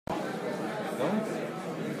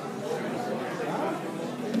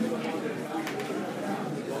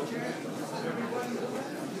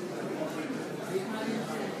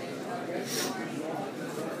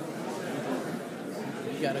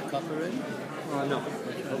cup already? No.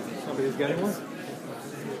 Somebody's getting one?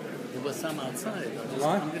 There was some outside.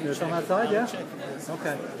 What? There's some outside, yeah? Check.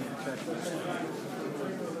 Okay.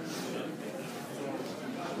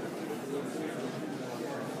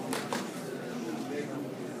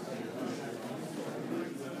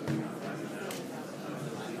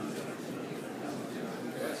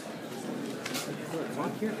 Is there a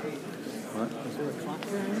clock here? What? Is there a clock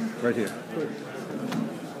here? Right here. Good.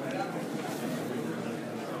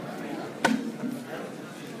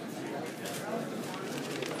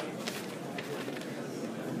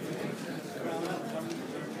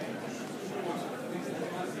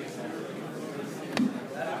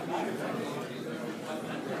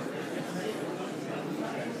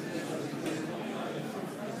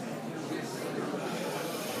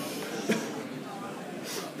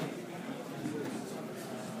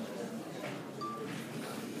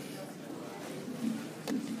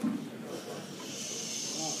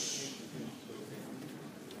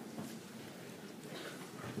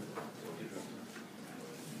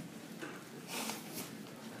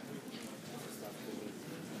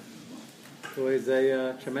 It's always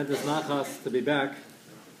a tremendous nachas to be back.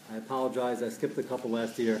 I apologize, I skipped a couple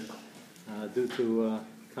last year due to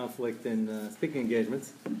conflict in speaking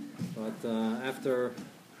engagements. But after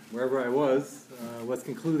wherever I was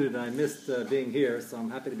concluded, I missed being here, so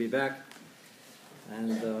I'm happy to be back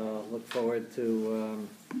and look forward to,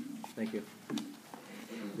 thank you,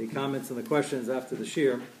 the comments and the questions after the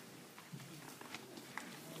shir.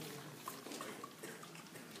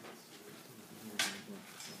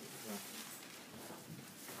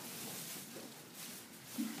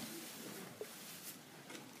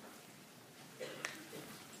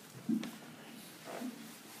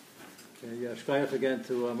 Shkayach again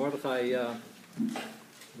to Mordechai.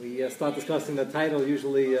 We start discussing the title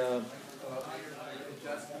usually.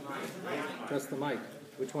 Just the mic.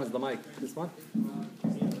 Which one's the mic? This one?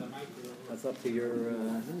 That's up to your.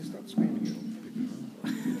 Stop screaming.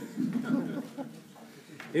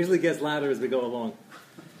 Usually gets louder as we go along.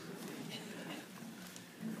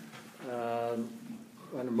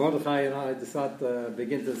 When Mordechai and I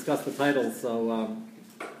begin to discuss the title, so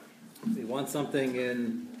we want something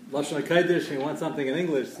in Lashon HaKodesh, and you want something in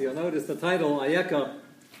English. So you'll notice the title, Ayeka,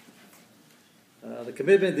 the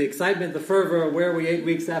commitment, the excitement, the fervor, where we 8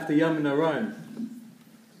 weeks after Yom Narayan.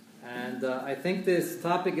 And I think this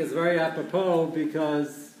topic is very apropos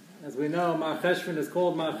because, as we know, Mar Cheshvan is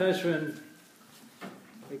called Mar Cheshvan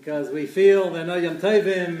because we feel there are no Yom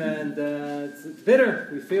Tovim, and it's bitter.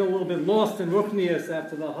 We feel a little bit lost in Ruchnius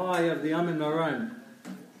after the high of the Yom Narayan.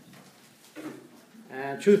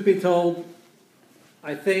 And truth be told,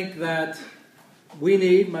 I think that we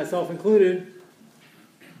need, myself included,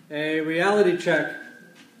 a reality check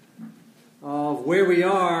of where we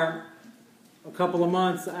are a couple of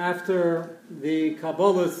months after the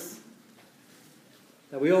Kabbalahs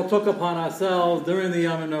that we all took upon ourselves during the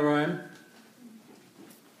Yom Narayan.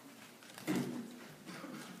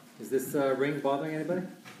 Is this ring bothering anybody?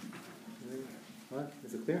 What?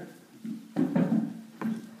 Is it clear?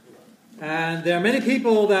 And there are many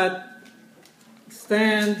people that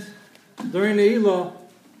stand during the Ilah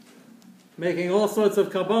making all sorts of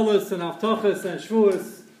Kabbalahs and Avtochas and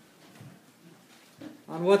Shvuas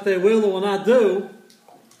on what they will or will not do,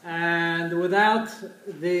 and without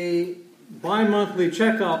the bi-monthly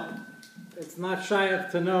checkup, it's not shaykh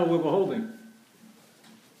to know where we're holding.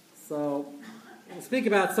 So, I'll speak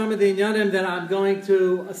about some of the inyanim that I'm going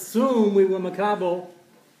to assume we were makabel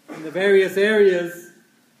in the various areas.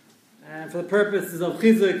 And for the purposes of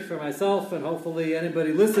chizuk for myself and hopefully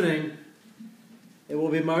anybody listening, it will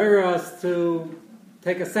be ma'ir us to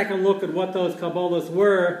take a second look at what those Kabbalahs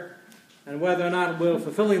were and whether or not we're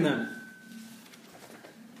fulfilling them.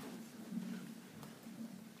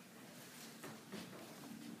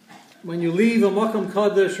 When you leave a Makom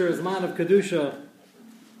Kodesh or a Zman of Kedusha,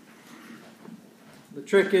 the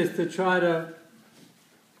trick is to try to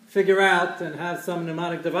figure out and have some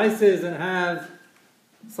mnemonic devices and have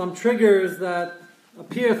some triggers that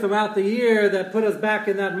appear throughout the year that put us back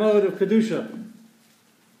in that mode of Kedusha.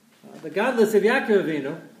 The godless of Yaakov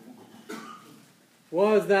Avinu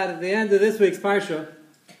was that at the end of this week's Parsha,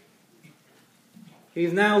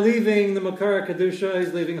 he's now leaving the Makar Kedusha,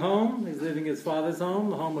 he's leaving home, he's leaving his father's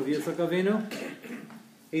home, the home of Yitzchak Avinu.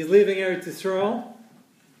 He's leaving Eretz Yisrael,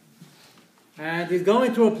 and he's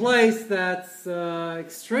going to a place that's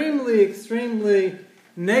extremely, extremely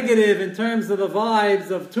negative in terms of the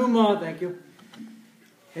vibes of Tumah, thank you,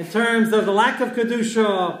 in terms of the lack of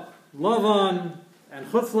Kedusha, Lavan, and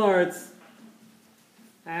Chutz La'aretz.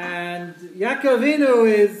 And Yaakov Avinu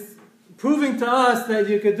is proving to us that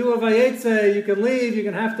you could do a vayetze, you can leave, you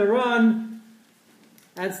can have to run,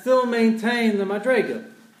 and still maintain the madrega.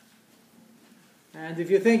 And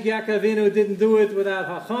if you think Yaakov Avinu didn't do it without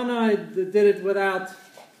hachana, he did it without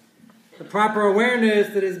the proper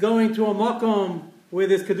awareness that he's going to a makom where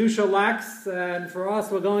his kedusha lacks, and for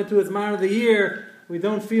us, we're going to his man of the year, we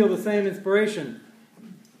don't feel the same inspiration.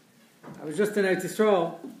 I was just in Eretz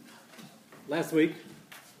Yisrael last week,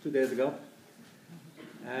 2 days ago,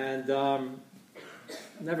 and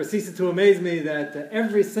never ceases to amaze me that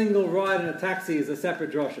every single ride in a taxi is a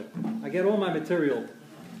separate drasha. I get all my material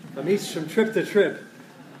from trip to trip.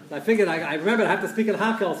 I figured, I remembered I have to speak in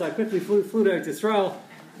Hakel, so I quickly flew to Eretz Yisrael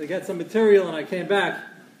to get some material, and I came back.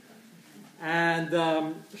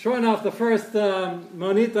 And sure enough, the first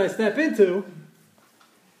monit I step into,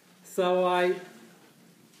 so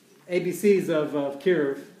ABCs of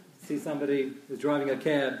Kiruv, see somebody who's driving a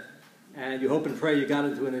cab, and you hope and pray you got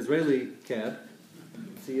into an Israeli cab,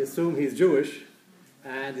 so you assume he's Jewish,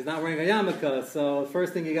 and he's not wearing a yarmulke, so the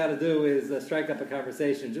first thing you got to do is strike up a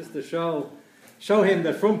conversation, just to show him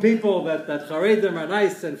that from people that Charedim are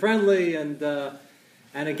nice and friendly and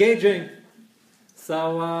engaging.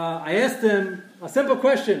 So I asked him a simple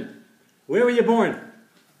question: where were you born? A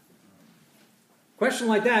question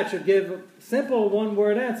like that should give a simple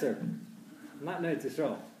one-word answer. Not in Eretz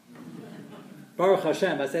Yisrael. Baruch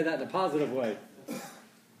Hashem, I say that in a positive way.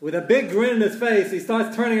 With a big grin in his face, he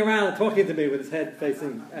starts turning around and talking to me with his head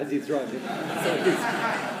facing as he's driving.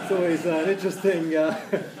 So he's an interesting...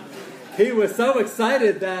 he was so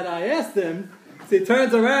excited that I asked him, so he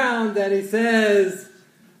turns around and he says,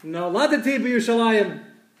 Noladati b'Yushalayim,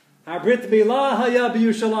 Habrit milah haya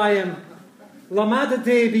b'Yushalayim,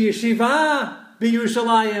 Lamadati b'Yeshiva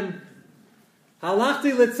b'Yushalayim,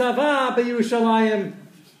 Halachti litzava b'Yushalayim,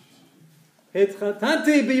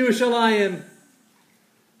 Hitchatanti b'Yushalayim,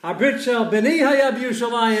 Habrit shel b'ni haya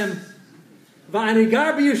b'Yushalayim, V'ani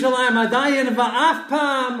gar b'Yushalayim adayin v'af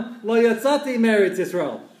pam lo yatzati me'eretz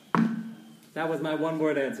Yisrael. That was my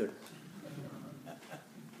one-word answer.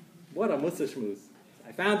 What a mussar shmooze.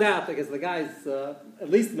 I found out because the guy's at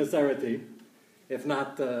least Masoreti, if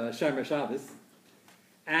not Shomer Shabbos.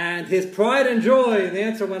 And his pride and joy, the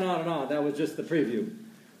answer went on and on. That was just the preview.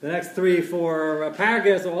 The next 3-4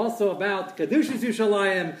 paragraphs are also about Kedushas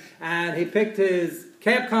Yushalayim, and he picked his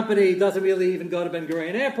cab company. He doesn't really even go to Ben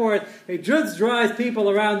Gurion Airport. He just drives people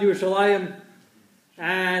around Yerushalayim,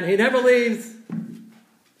 and he never leaves.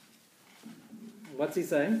 What's he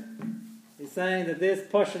saying? He's saying that this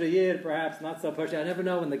Pasha Yid, perhaps not so Pasha. I never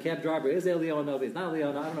know when the cab driver is Eliyahu Novi. He's not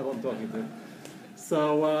Eliyahu Novi. I don't know who I'm talking to.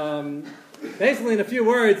 So, basically, in a few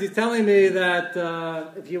words, he's telling me that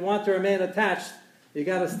if you want to remain attached, you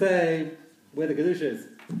got to stay where the Kedusha is.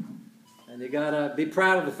 And you got to be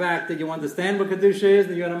proud of the fact that you understand what Kedusha is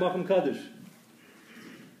and you're in a Makom Kaddish.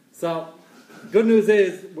 So, good news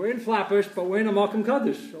is, we're in Flatbush, but we're in a Makom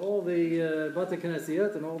Kaddish. All the Bate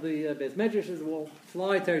Knesset and all the Beis Medrashes will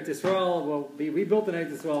fly to Eretz Yisrael, will be rebuilt in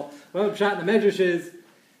Eretz Yisrael. We'll shot in the Medrashes.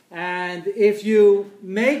 And if you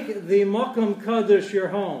make the Makom Kaddish your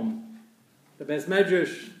home, the Beis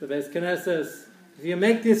Medrash, the Beis Knesset, if you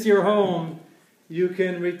make this your home, you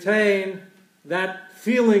can retain that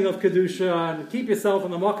feeling of Kedusha and keep yourself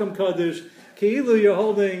in the Makom Kaddish, Ki'ilu you're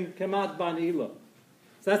holding Kemat Ban Ilah.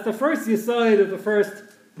 So that's the first yesod of the first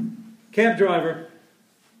cab driver,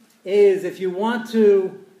 is if you want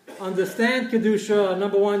to understand Kedusha,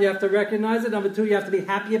 number one, you have to recognize it. Number two, you have to be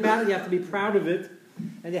happy about it. You have to be proud of it.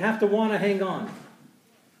 And you have to want to hang on.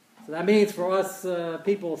 So that means for us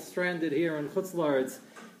people stranded here in Chutz La'aretz,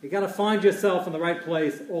 you got to find yourself in the right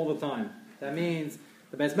place all the time. That means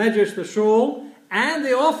the Beis Medrash, the shul, and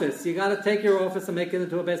the office. You got to take your office and make it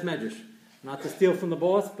into a Beis Medrash. Not to steal from the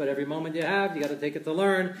boss, but every moment you have, you got to take it to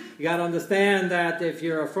learn. You got to understand that if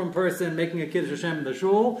you're a frum person making a Kiddush Hashem in the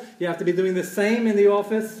shul, you have to be doing the same in the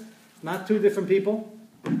office. Not two different people.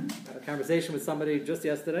 I had a conversation with somebody just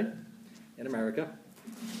yesterday in America,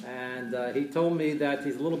 and he told me that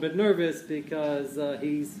he's a little bit nervous because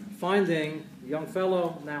he's finding, a young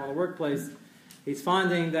fellow now in the workplace, he's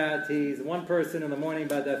finding that he's one person in the morning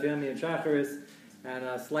by Daf Yomi and Shacharis, and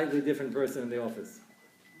a slightly different person in the office.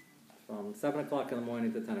 From 7 o'clock in the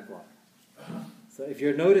morning to 10 o'clock. So if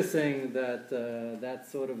you're noticing that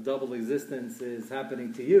that sort of double existence is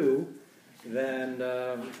happening to you, then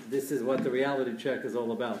this is what the reality check is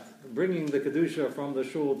all about. Bringing the Kedusha from the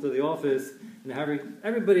shul to the office and having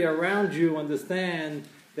everybody around you understand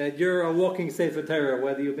that you're a walking Sefer Torah,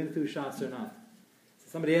 whether you've been through Shas or not. So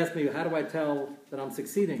somebody asked me, how do I tell that I'm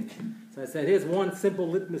succeeding? So I said, here's one simple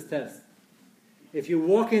litmus test. If you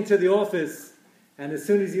walk into the office and as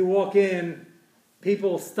soon as you walk in,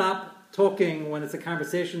 people stop talking when it's a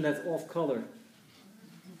conversation that's off color,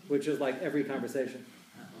 which is like every conversation.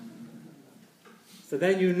 So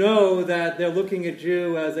then you know that they're looking at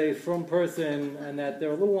you as a frum person and that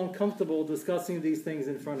they're a little uncomfortable discussing these things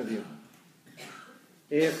in front of you.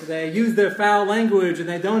 If they use their foul language and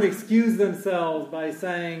they don't excuse themselves by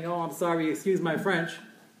saying, "Oh, I'm sorry, excuse my French,"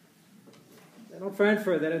 they don't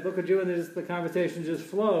Frankfurt, they don't look at you and the conversation just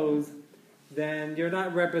flows, then you're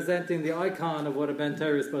not representing the icon of what a Ben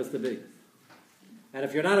Torah is supposed to be. And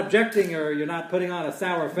if you're not objecting or you're not putting on a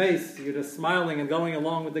sour face, you're just smiling and going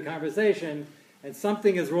along with the conversation, and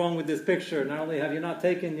something is wrong with this picture. Not only have you not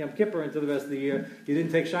taken Yom Kippur into the rest of the year, you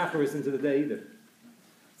didn't take Shacharis into the day either.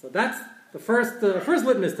 So that's the first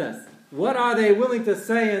litmus test. What are they willing to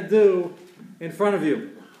say and do in front of you?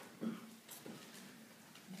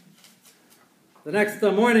 The next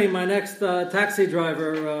morning, my next taxi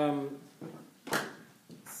driver,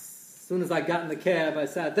 as soon as I got in the cab, I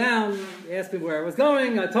sat down. He asked me where I was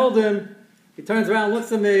going. I told him. He turns around,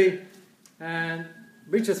 looks at me, and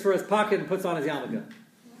reaches for his pocket and puts on his yarmulke.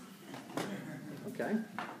 Okay.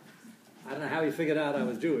 I don't know how he figured out I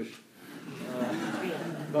was Jewish.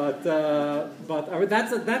 But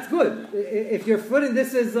that's good. If you're footing,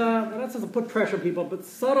 this is, not supposed to put pressure on people, but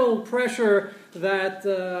subtle pressure that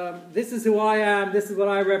this is who I am, this is what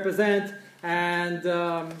I represent, and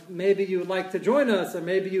maybe you would like to join us, or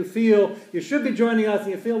maybe you feel you should be joining us,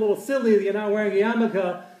 and you feel a little silly that you're not wearing a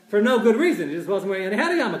yarmulke for no good reason. He just wasn't wearing it. He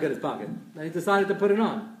had a yarmulke in his pocket, and he decided to put it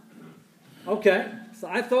on. Okay, so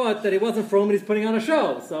I thought that he wasn't from and he's putting on a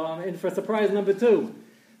show, so I'm in for surprise number 2.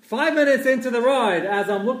 5 minutes into the ride, I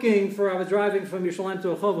was driving from Yerushalayim to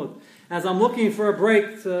Rehovot, as I'm looking for a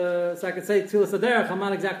break so I could say Tfilas Haderech, I'm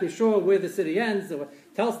not exactly sure where the city ends, or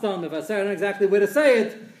Telston, if I say I don't know exactly where to say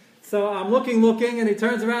it, so I'm looking, and he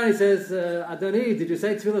turns around and he says, Adoni, did you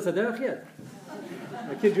say Tfilas Haderech yet?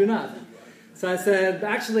 I kid you not. So I said,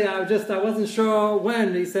 actually, I wasn't sure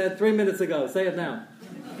when. He said, 3 minutes ago, say it now.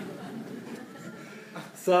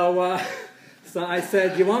 So I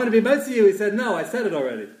said, you want me to be motzi you? He said, no, I said it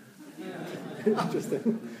already.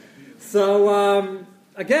 Interesting. So,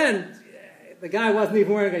 again, the guy wasn't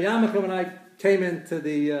even wearing a yarmulke when I came into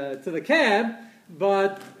the cab,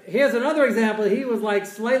 but here's another example. He was like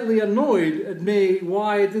slightly annoyed at me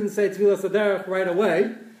why I didn't say Tfilas Haderech right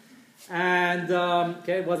away. And,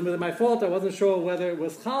 it wasn't really my fault. I wasn't sure whether it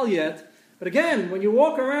was chal yet. But again, when you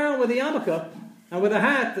walk around with a yarmulke and with a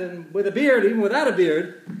hat and with a beard, even without a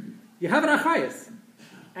beard, you have an achayus.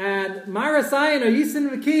 And Marasayan or Yisin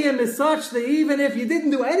V'kiyim is such that even if you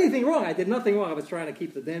didn't do anything wrong, I did nothing wrong, I was trying to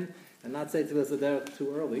keep the din and not say Tfilas Haderech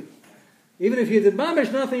too early. Even if you did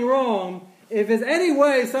mamish nothing wrong, if there's any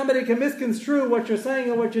way somebody can misconstrue what you're saying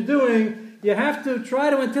or what you're doing, you have to try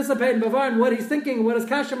to anticipate and bavarn what he's thinking, what his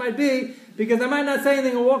kasha might be, because I might not say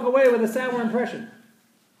anything and walk away with a sour impression.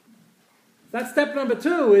 That's step number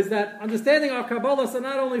 2, is that understanding our Kabbalahs are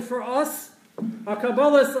not only for us, our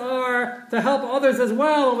Kabbalahs are to help others as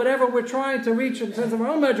well, and whatever we're trying to reach in terms of our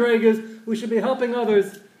own madrigas, we should be helping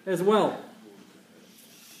others as well.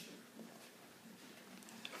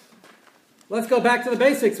 Let's go back to the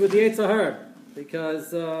basics with the Yetzer Hara,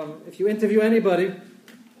 because if you interview anybody,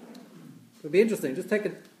 it would be interesting. Just take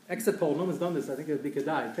an exit poll. No one's done this. I think it would be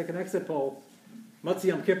Kedai. Take an exit poll, Motzi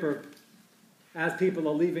Yom Kippur, as people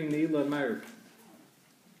are leaving Ne'ilah and Ma'ariv.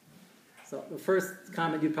 So the first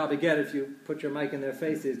comment you'd probably get if you put your mic in their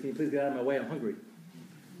face is, can you please get out of my way, I'm hungry.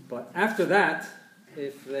 But after that,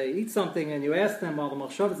 if they eat something and you ask them while the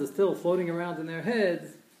machshavas are still floating around in their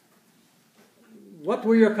heads, what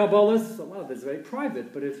were your Kabbalahs? Well, that's very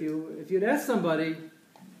private, but if you'd ask somebody,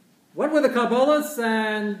 what were the Kabbalahs,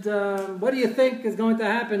 and what do you think is going to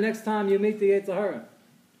happen next time you meet the Yetzer Hara?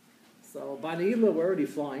 So by Ne'ilah, we're already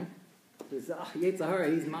flying. Yetzer Hara,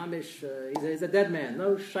 he's mamish, he's a dead man,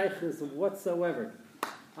 no shaykhs whatsoever.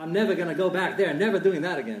 I'm never going to go back there, never doing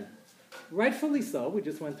that again. Rightfully so, we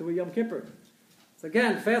just went through a Yom Kippur. So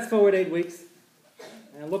again, fast forward 8 weeks,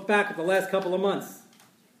 and look back at the last couple of months.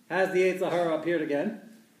 Has the Yetzer Hara appeared again?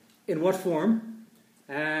 In what form?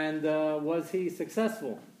 And was he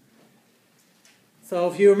successful? So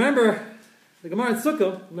if you remember, the Gemara in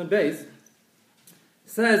Sukkah, Nun Beis,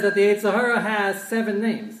 says that the Yetzer Hara has 7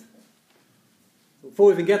 names. Before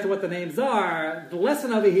we even get to what the names are, the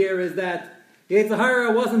lesson over here is that the Yetzer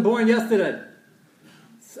Hara wasn't born yesterday.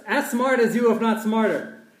 It's as smart as you, if not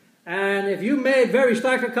smarter. And if you made very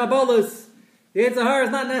stark Kabbalahs, the Yetzer Hara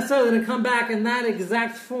is not necessarily going to come back in that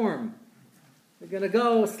exact form. They're going to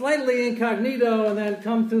go slightly incognito and then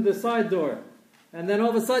come through the side door. And then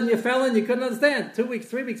all of a sudden you fell in, you couldn't understand. 2 weeks,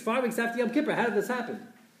 3 weeks, 5 weeks after Yom Kippur, how did this happen?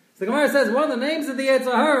 So the Gemara says one of the names of the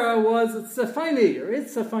Yetzer Hara was Tzefaini, or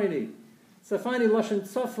It's Tzefaini. Safani Lashon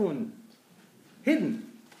Safun,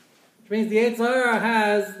 hidden. Which means the Yetzer Hara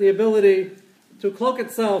has the ability to cloak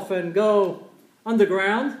itself and go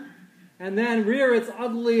underground, and then rear its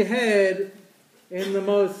ugly head in the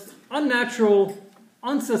most unnatural,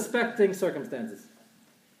 unsuspecting circumstances.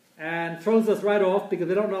 And throws us right off because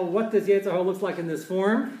we don't know what this Yetzer Hara looks like in this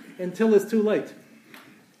form until it's too late.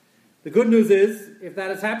 The good news is, if that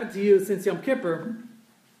has happened to you since Yom Kippur,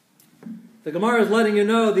 the Gemara is letting you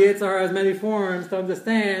know the Yetzer Hara has many forms to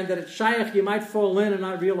understand that it's shaykh, you might fall in and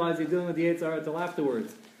not realize you're dealing with the Yetzer Hara until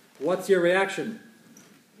afterwards. What's your reaction?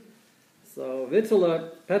 So Vitzela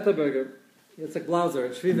Petterberger, Yitzhak Blauser,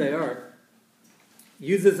 and Shvivei Ar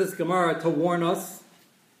uses this Gemara to warn us,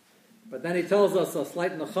 but then he tells us a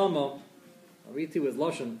slight nechama, Ariti was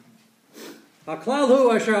Lashon. Haklal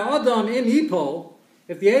hu asher adam im yipol,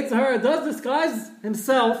 if the Yetzer Hara does disguise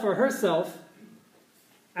himself or herself,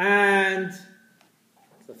 and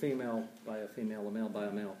it's a female by a female, a male by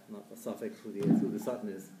a male, not a suffix who the Satan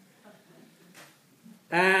is,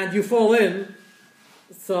 and you fall in,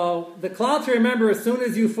 so the klal to remember as soon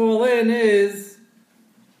as you fall in is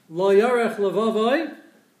lo yarech levavoi,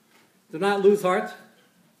 do not lose heart.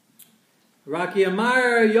 Raki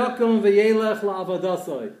amar yakum v'yelech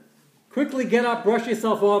la'avadasoi. Quickly get up, brush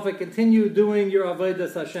yourself off, and continue doing your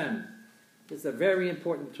avodas Hashem. It's a very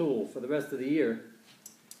important tool for the rest of the year.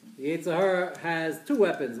 The Yetzer Hara has two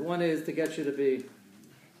weapons. One is to get you to be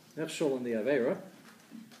nechshol in the Aveira,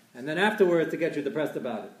 and then afterwards to get you depressed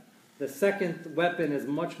about it. The second weapon is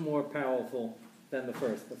much more powerful than the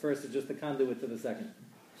first. The first is just the conduit to the second.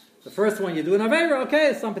 The first one, you do an Aveira,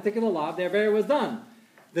 okay, some particular law, the Aveira was done.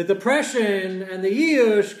 The depression and the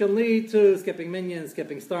Yush can lead to skipping minyans,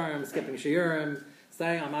 skipping storms, skipping shiurim,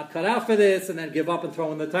 saying, I'm not cut out for this, and then give up and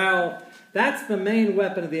throw in the towel. That's the main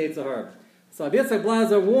weapon of the Yetzer Hara. So Yitzhak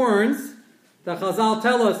Blauser warns that Chazal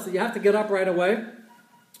tell us that you have to get up right away,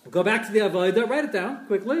 go back to the Avodah, write it down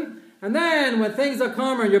quickly, and then when things are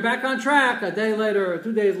calmer and you're back on track, a day later or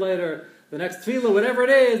 2 days later, the next tefillah, whatever it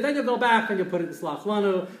is, then you'll go back and you'll put it in Slach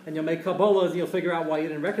Lanu, and you'll make Kabbalahs, and you'll figure out why you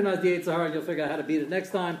didn't recognize the Yetzer Hara, and you'll figure out how to beat it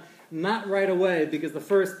next time. Not right away, because the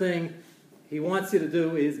first thing he wants you to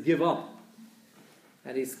do is give up.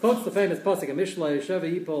 And he quotes the famous pasuk in Mishlei, Sheva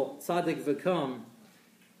Yipol Tzadik V'Kam.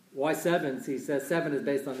 Why 7? He says 7 is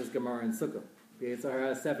based on this Gemara in Sukkah. The Yetzer Hara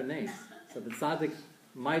has 7 names. So the Tzadik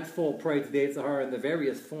might fall prey to the Yetzer Hara in the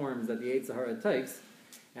various forms that the Yetzer Hara takes.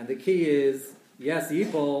 And the key is, yes,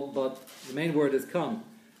 Yipol, but the main word is come.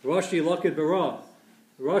 Rashi Lokid Bara.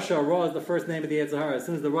 Rasha, Ra is the first name of the Yetzer Hara. As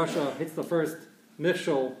soon as the Rasha hits the first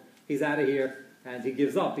Mishal, he's out of here, and he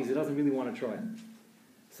gives up. He doesn't really want to try.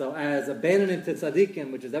 So as a Beinanim to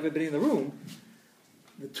Tzadikim, which is everybody in the room,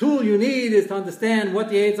 the tool you need is to understand what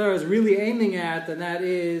the Yetzer Hara is really aiming at, and that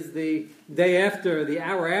is the day after, the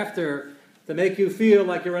hour after, to make you feel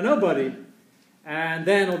like you're a nobody. And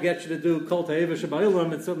then it'll get you to do Kol Ta'eva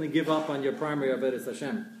Shaba'ilam and certainly give up on your primary Avodas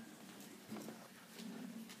Hashem.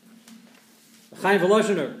 Chaim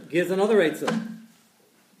Volozhiner gives another Eitzah.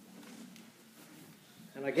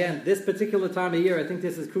 And again, this particular time of year, I think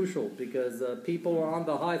this is crucial because people are on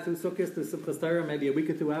the high through Sukkot, through Simchas Torah, maybe a week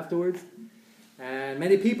or two afterwards. And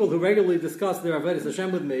many people who regularly discuss their Avodas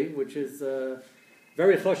Hashem with me, which is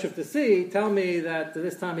very choshev to see, tell me that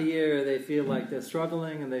this time of year they feel like they're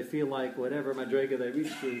struggling and they feel like whatever madrega they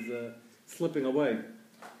reached is slipping away.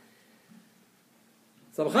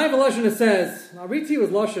 So Chaim Volozhiner says, now Riti was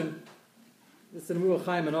Lashon, this is in Ruach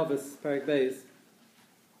Chaim and Ovis, Parak Beis.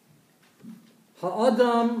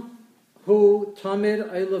 Ha'adam hu tamid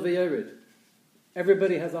ayla v'yerid.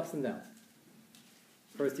 Everybody has ups and downs.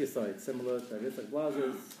 First your side, similar to Yitzhak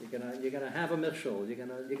Blazers, you're gonna have a michshol,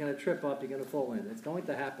 you're gonna trip up, you're gonna fall in. It's going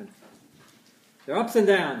to happen. There are ups and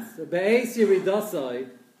downs. Be'ez yiridasai,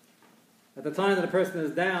 at the time that a person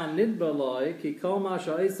is down, nidbalai ki kol ma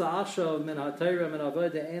sha'isa ashav min ha'teira min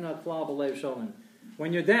avodah ena klal b'leiv shalom.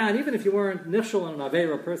 When you're down, even if you weren't nichshol in an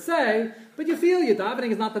aveira per se, but you feel your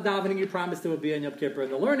davening is not the davening you promised it would be in Yom Kippur,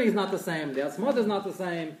 and the learning is not the same, the asmod is not the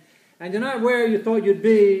same, and you're not where you thought you'd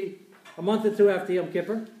be a month or two after Yom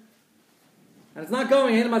Kippur. And it's not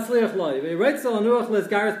going, he says,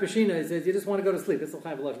 you just want to go to sleep. This is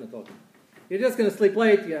Chaim Volozhiner talking. You're just going to sleep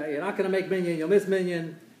late, you're not going to make minyan, you'll miss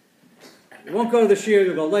minyan. You won't go to the shir,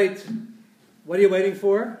 you'll go late. What are you waiting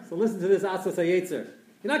for? So listen to this Asas HaYetzer.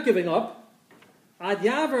 You're not giving up. Ad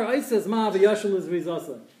yaver oisas ma v'yashal is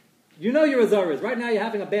rizasa. You know your Azar is. Right now you're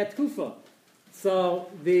having a bad tkufa. So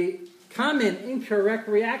the common incorrect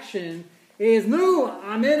reaction is, no,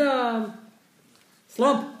 I'm in a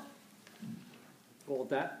slump. Call it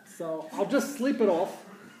that. So I'll just sleep it off.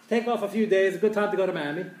 Take off a few days. A good time to go to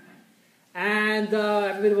Miami. And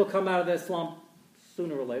everybody will come out of their slump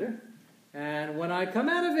sooner or later. And when I come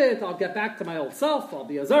out of it, I'll get back to my old self. I'll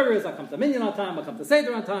be a Zerus, I'll come to Minyan on time, I'll come to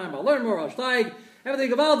Seder on time, I'll learn more, I'll steig,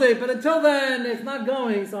 everything Gavaldi. But until then, it's not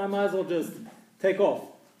going, so I might as well just take off.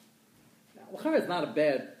 Now, it's not a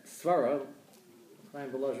bad svara.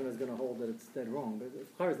 Chaim Volozhin is going to hold that it's dead wrong.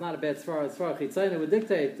 But it's not a bad svara. Svara Chitzayna would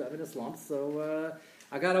dictate, I'm in a slump, so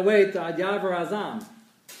I got to wait. Ad Yavar Azam.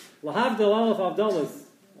 Lahavdil Aleph Avdolas.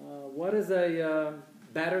 What does a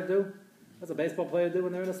batter do? What does a baseball player do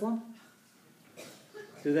when they're in a slump?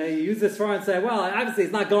 Do they use this svara and say, well, obviously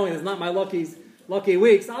it's not going, it's not my lucky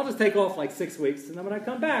weeks, I'll just take off like 6 weeks, and then when I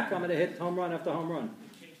come back, I'm going to hit home run after home run.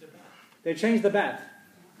 They change the bat.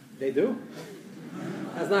 They do?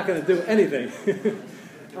 That's not going to do anything.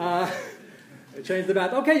 They change the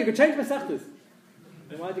bat. Okay, you can change Masechtas.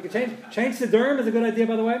 You can change Siddurim is a good idea,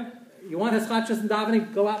 by the way. You want Hischachas and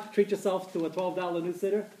davening, go out, treat yourself to a $12 new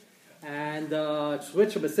siddur, and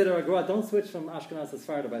switch from a siddur or Agora. Don't switch from Ashkenaz to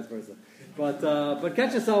Sfarad or vice versa. But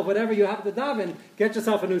get yourself, whatever you happen to daven, get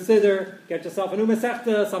yourself a new siddur, get yourself a new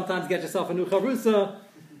Masechta, sometimes get yourself a new Charusa.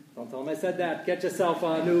 Don't tell them I said that. Get yourself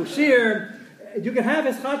a new Shir. You can have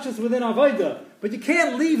Hischachas within Avodah, but you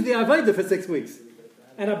can't leave the Avodah for 6 weeks.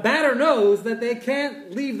 And a batter knows that they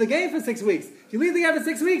can't leave the game for 6 weeks. If you leave the game for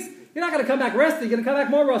 6 weeks, you're not going to come back rusty. You're going to come back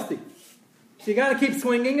more rusty. So you got to keep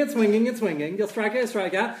swinging and swinging and swinging. You'll strike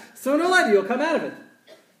out. Sooner or later, you'll come out of it.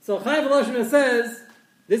 So Chaim Volozhin says,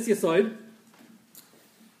 this Yesod,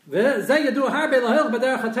 it's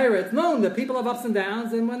known that people have ups and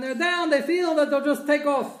downs, and when they're down, they feel that they'll just take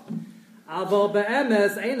off.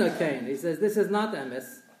 He says, this is not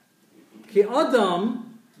emes. Ki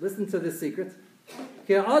Adam, listen to this secret.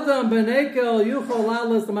 Ki Adam b'nekel yuchol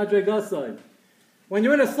lalas l'madregasai. When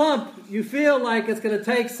you're in a slump, you feel like it's going to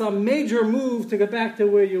take some major move to get back to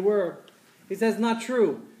where you were. He says, not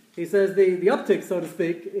true. He says the uptick, so to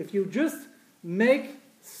speak, if you just make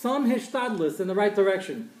some hishtadlus in the right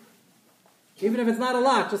direction, even if it's not a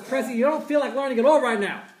lot, just press it. You don't feel like learning at all right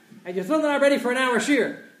now, and you're still not ready for an hour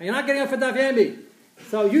shir, and you're not getting up for daf yomi.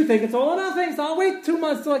 So you think it's all or nothing, so I'll wait 2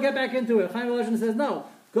 months till I get back into it. Chaim Volozhin says, no,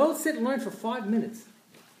 go sit and learn for 5 minutes.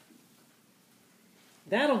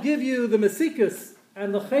 That'll give you the mesikus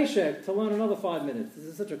and the cheshek to learn another 5 minutes. This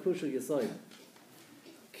is such a crucial yesod.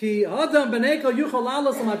 Ki adam b'nekel yuchol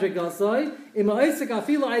lalos l'madregasai ima oisek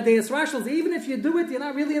afilo ideas rashals. Even if you do it, you're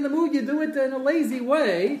not really in the mood. You do it in a lazy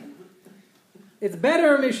way. It's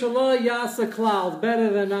better mishalah yasa klal. Better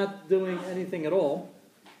than not doing anything at all.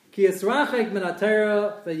 Ki esrachek min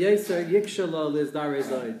atera v'yeser yikshala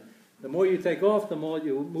lizdarei. The more you take off, the more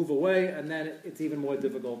you move away, and then it's even more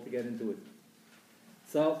difficult to get into it.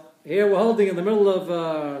 So here we're holding in the middle of,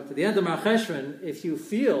 to the end of Mar Cheshvan, if you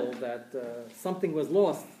feel that something was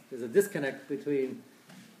lost, there's a disconnect between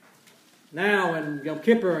now and Yom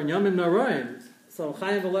Kippur and Yomim Noraim. So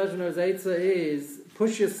Chaim Volozhin's Eitzah is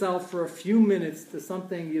push yourself for a few minutes to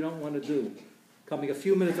something you don't want to do. Coming a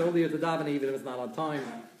few minutes earlier to daven, even if it's not on time.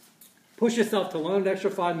 Push yourself to learn an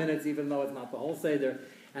extra 5 minutes, even though it's not the whole Seder.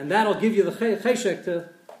 And that'll give you the cheshek to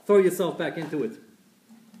throw yourself back into it.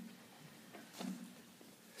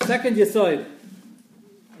 Second yesod.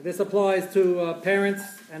 This applies to parents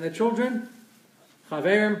and their children,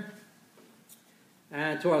 chaverim,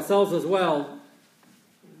 and to ourselves as well.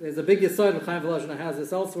 There's a big yesod, and Chaim Volozhin has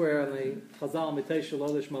this elsewhere in the Chazal Mitei Shelo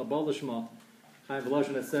Lishma Bo Lishma. Chaim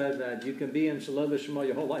Volozhin has said that you can be in Shelo Lishma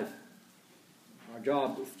your whole life. Our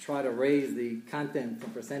job is to try to raise the content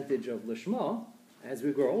and percentage of Lishma as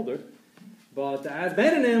we grow older. But as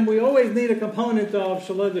Beinanim, we always need a component of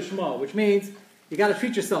Shelo Lishma, which means you got to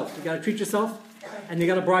treat yourself. You got to treat yourself, and you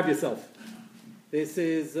got to bribe yourself. This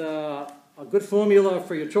is a good formula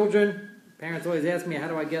for your children. Parents always ask me, how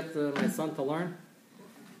do I get my son to learn?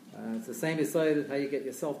 It's the same as how you get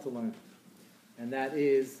yourself to learn. And that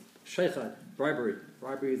is sheikhad, bribery.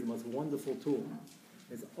 Bribery is the most wonderful tool.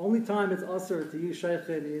 The only time it's usher to use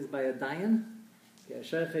sheikhad is by a dayan.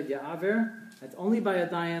 Sheikhad ya'aver. It's only by a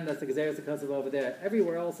dayan. That's the Gezeres HaKasav over there.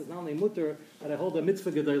 Everywhere else, it's not only mutter, but I hold a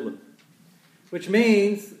mitzvah gedolah. Which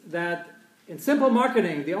means that in simple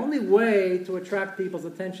marketing, the only way to attract people's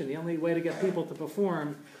attention, the only way to get people to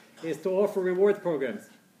perform, is to offer rewards programs.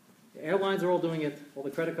 The airlines are all doing it. All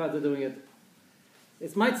the credit cards are doing it.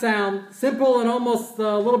 It might sound simple and almost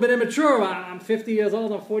a little bit immature. I'm 50 years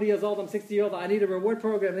old, I'm 40 years old, I'm 60 years old, I need a reward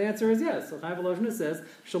program. The answer is yes. So Chaim Volozhin says,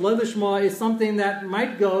 Shelo Lishma is something that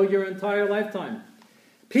might go your entire lifetime.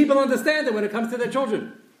 People understand it when it comes to their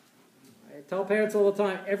children. I tell parents all the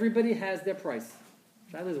time, everybody has their price.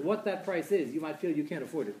 Regardless of what that price is, you might feel you can't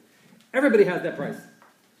afford it. Everybody has their price.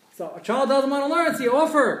 So a child doesn't want to learn, so you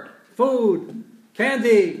offer food,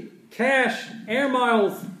 candy, cash, air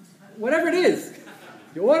miles, whatever it is.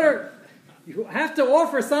 You have to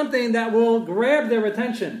offer something that will grab their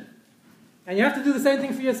attention. And you have to do the same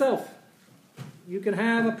thing for yourself. You can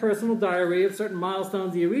have a personal diary of certain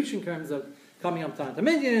milestones you reach in terms of coming up to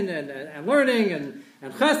Minyan and learning and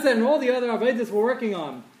chesed and all the other avodas we're working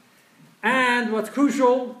on. And what's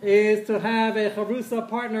crucial is to have a chavrusa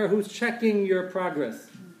partner who's checking your progress.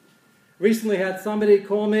 Recently had somebody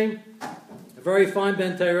call me, a very fine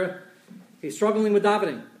Ben Torah. He's struggling with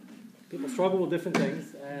davening. People struggle with different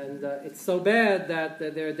things, and it's so bad that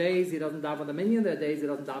there are days he doesn't daven the minyan, there are days he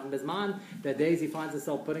doesn't daven bizman, there are days he finds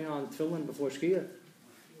himself putting on tefillin before shkia,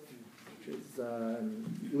 which is,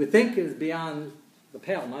 you would think is beyond the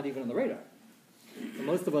pale, not even on the radar. For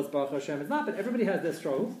most of us, Baruch Hashem, it's not, but everybody has their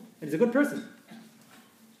struggles, and he's a good person.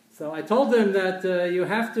 So I told him that you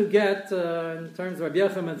have to get, in terms of Rabbi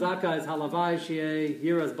Yechim and Zakai's halavai shi'eh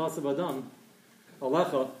yiras basav adam,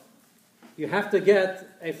 alecha, you have to get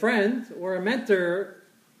a friend or a mentor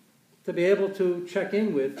to be able to check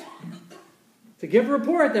in with, to give a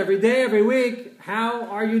report every day, every week. How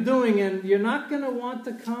are you doing? And you're not going to want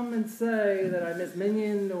to come and say that I miss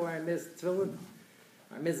minyan or I miss tefillin,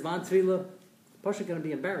 or I miss van tefillah. It's probably going to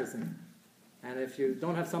be embarrassing. And if you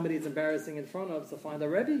don't have somebody it's embarrassing in front of, so find a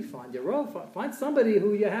Rebbe, find your Rav, find somebody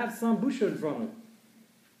who you have some busha in front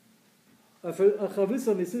of. A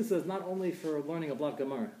chavrusa misusa is not only for learning a block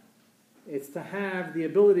Gemara. It's to have the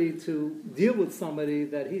ability to deal with somebody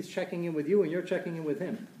that he's checking in with you and you're checking in with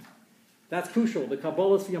him. That's crucial. The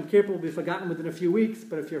Kabbalahs for Yom Kippur will be forgotten within a few weeks,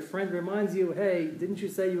 but if your friend reminds you, hey, didn't you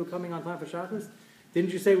say you were coming on time for Shabbos?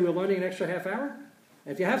 Didn't you say we were learning an extra half hour?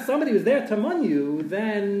 And if you have somebody who's there to mun you,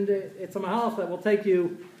 then it's a mahalach that will take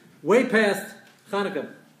you way past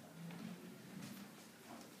Hanukkah.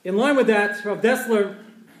 In line with that, Rav Dessler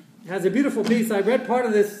has a beautiful piece. I read part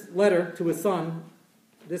of this letter to his son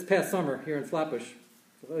this past summer here in Flatbush.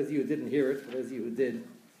 For those of you who didn't hear it, for those of you who did,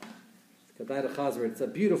 it's a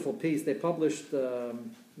beautiful piece. They published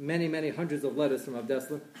many, many hundreds of letters from Rav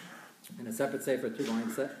Dessler in a separate sefer,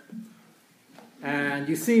 2-line set. And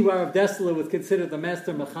you see where Rav Dessler was considered the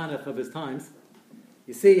master mechanech of his times.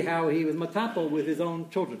 You see how he was matapel with his own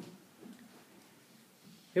children.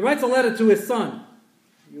 He writes a letter to his son.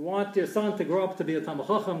 You want your son to grow up to be a Talmid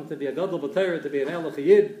Chacham, to be a Gadol B'Torah, to be an Elech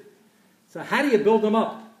Yid. So how do you build them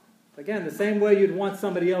up? Again, the same way you'd want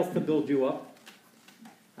somebody else to build you up.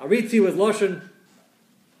 I'll read to you his Lashon.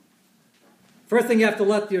 First thing you have to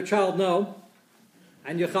let your child know,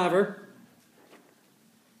 and your chaver,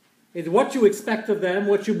 is what you expect of them,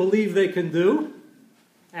 what you believe they can do,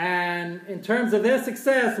 and in terms of their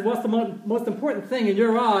success, what's the most important thing in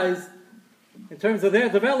your eyes, in terms of their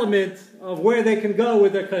development, of where they can go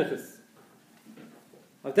with their kaiches.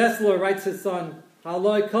 Rav Dessler writes his son, my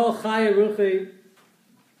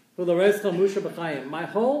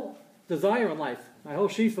whole desire in life, my whole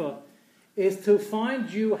shifa, is to find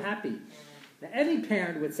you happy. Now, any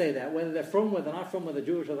parent would say that, whether they're from, whether they're not from, whether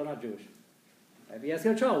they're Jewish or they're not Jewish. If you ask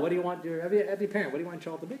your child, what do you want every parent, what do you want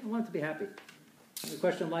your child to be? I want it to be happy. The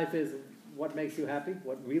question in life is, what makes you happy?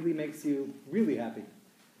 What really makes you really happy?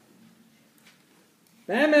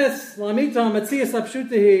 The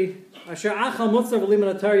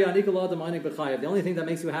only thing that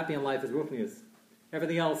makes you happy in life is ruchnius.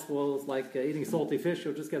 Everything else is like eating salty fish.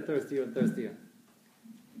 You'll just get thirstier and thirstier.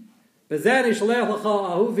 I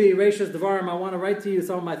want to write to you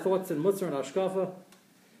some of my thoughts in Musar and Ashkafa.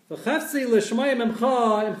 And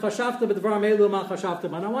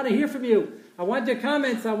I want to hear from you. I want your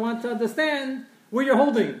comments. I want to understand where you're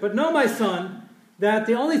holding. But know, my son, that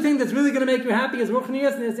the only thing that's really going to make you happy is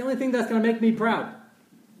ruchnius, and it's the only thing that's going to make me proud.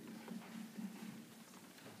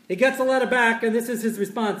 He gets a letter back, and this is his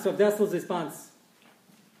response, of Dessler's response.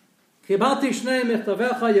 I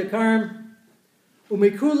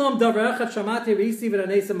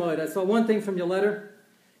saw one thing from your letter.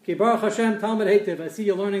 I see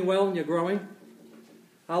you're learning well and you're growing.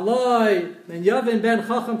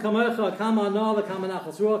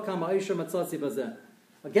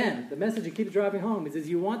 Again, the message you keep driving home is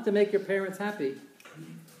you want to make your parents happy.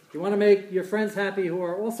 You want to make your friends happy who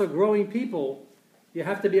are also growing people. You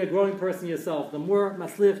have to be a growing person yourself. The more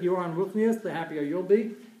maslich you are on ruchnius, the happier you'll be,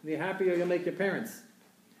 and the happier you'll make your parents.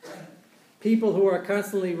 People who are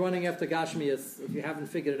constantly running after gashmias, if you haven't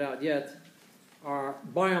figured it out yet, are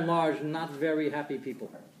by and large not very happy people.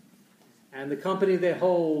 And the company they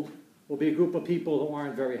hold will be a group of people who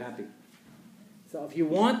aren't very happy. So if you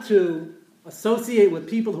want to associate with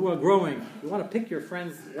people who are growing, you want to pick your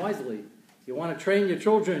friends wisely, you want to train your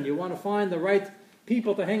children, you want to find the right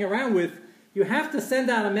people to hang around with, you have to send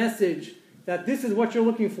out a message that this is what you're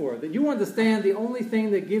looking for. That you understand the only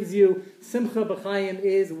thing that gives you simcha b'chayim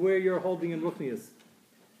is where you're holding in ruchnius.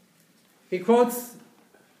 He quotes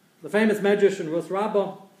the famous Medrash in Rus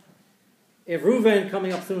Rabbah. If Reuven,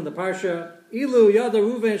 coming up soon in the Parsha, Ilu yada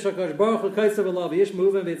Reuven shakash baruch l'kaisav alav yish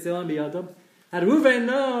Reuven v'yitzilam b'yadam. Had Reuven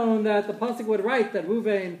known that the pasuk would write that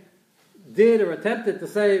Reuven did or attempted to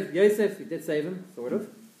save Yosef, he did save him, sort of.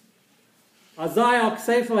 Azai al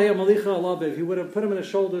kseifa malicha alav, he would have put him on his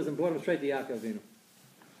shoulders and brought him straight to Yaakov Avinu.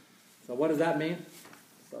 So what does that mean?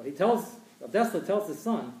 So he tells, Avdesla tells his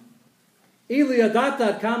son, Ili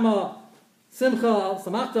adata kama simcha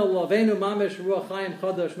samachta lavenu mamesh ruach chaim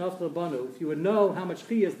chadash nafta banu. If you would know how much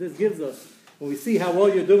chiyas this gives us when we see how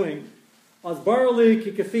well you're doing, as barli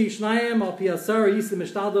ki kafi shnayim al piasar yisim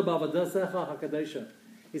mishtadla b'avadasecha hakadesha.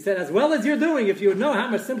 He said, as well as you're doing, if you would know how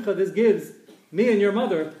much simcha this gives me and your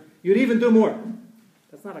mother, you'd even do more.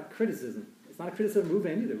 That's not a criticism. It's not a criticism of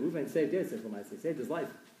Reuven either. Reuven saved Yosef, he saved his life.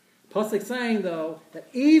 Pasuk saying, though, that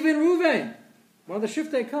even Reuven, one of the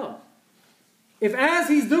Shiftei Kah, if as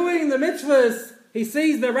he's doing the mitzvahs, he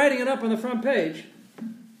sees they're writing it up on the front page,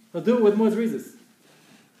 he'll do it with more reasons.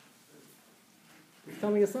 He's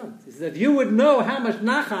telling his son. He says, if you would know how much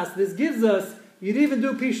nachas this gives us, you'd even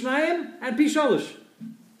do pi shnayim and pi shalosh.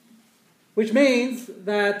 Which means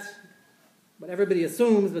that, what everybody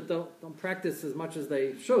assumes, but don't practice as much as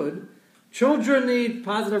they should, children need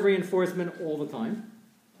positive reinforcement all the time.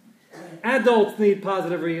 Adults need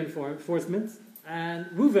positive reinforcement. And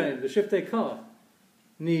Reuven, the Shiftei Kah,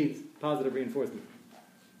 needs positive reinforcement.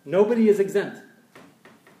 Nobody is exempt.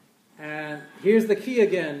 And here's the key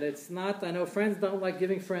again. It's not, I know friends don't like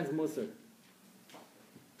giving friends musar.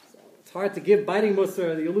 So it's hard to give biting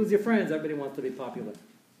musar. You lose your friends. Everybody wants to be popular.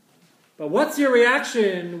 But what's your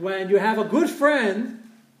reaction when you have a good friend,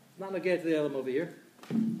 not going to get to the element over here,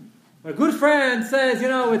 when a good friend says,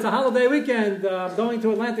 it's a holiday weekend, I'm going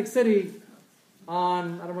to Atlantic City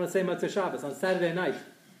on, I don't want to say Motzei Shabbos, on Saturday night.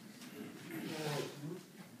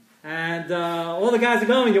 And all the guys are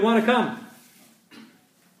going, you want to come.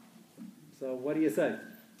 So what do you say?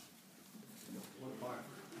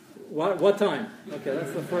 What time? Okay,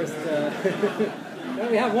 that's the first.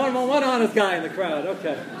 We have one honest guy in the crowd.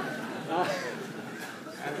 Okay. I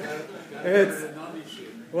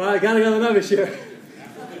got to go to the Navi Shir.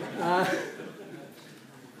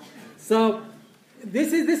 So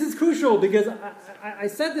this is crucial because I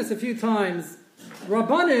said this a few times.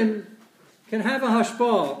 Rabbanim can have a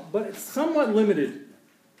hashpah, but it's somewhat limited.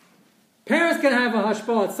 Parents can have a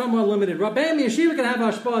hashpah, it's somewhat limited. Rabbeim Yeshiva can have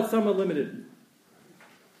a hashpah, it's somewhat limited.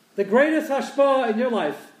 The greatest hashpah in your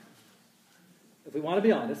life, if we want to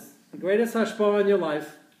be honest, the greatest hashpah in your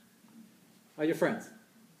life are your friends.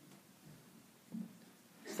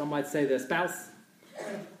 Some might say their spouse,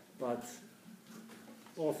 but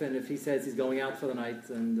often if he says he's going out for the night,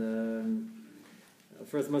 and the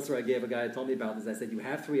first mussar I gave a guy who told me about this, I said, you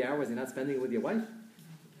have 3 hours, you're not spending it with your wife?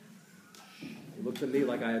 He looked at me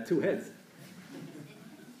like I had two heads.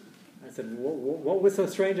 I said, what was so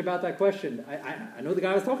strange about that question? I know the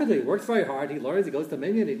guy I was talking to. He works very hard. He learns. He goes to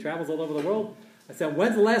Minyan. He travels all over the world. I said,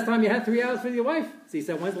 when's the last time you had 3 hours with your wife? So he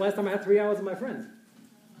said, when's the last time I had 3 hours with my friends?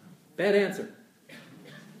 Bad answer.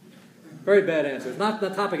 Very bad answer. It's not the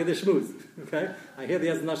topic of this shmooze. Okay? I hear the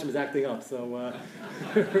Ezra Nashim is acting up. So,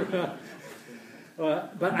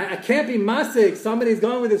 but I can't be masik. Somebody's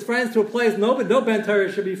going with his friends to a place no Ben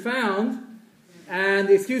Torah should be found. And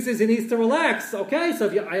the excuse is he needs to relax. Okay, so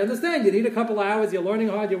I understand. You need a couple hours. You're learning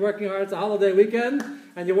hard. You're working hard. It's a holiday weekend.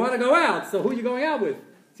 And you want to go out. So who are you going out with?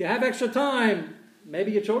 So you have extra time.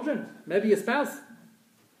 Maybe your children. Maybe your spouse.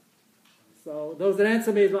 So those that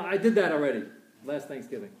answer me, well, I did that already. Last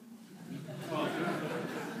Thanksgiving.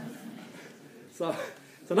 So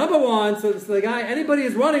number one, so the guy, anybody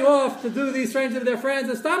is running off to do these strangers with their friends,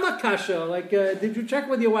 it's not kasha. Like, did you check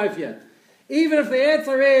with your wife yet? Even if the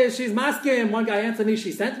answer is, she's masking, one guy answered me,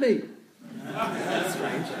 she sent me. That's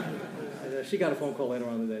strange. She got a phone call later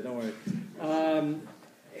on in the day, don't worry.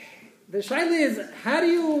 The shaila is, how do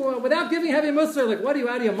you, without giving heavy mussar, like, what are you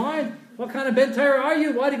out of your mind? What kind of Ben Torah are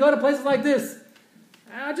you? Why do you go to places like this?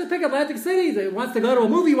 Just pick Atlantic City. He wants to go to a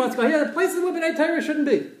movie, he wants to go here. Places where B'nai Torah shouldn't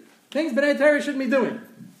be. Things B'nai Torah shouldn't be doing.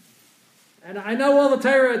 And I know all the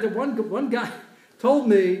Torah. One guy told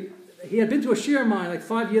me, he had been to a shir of mine like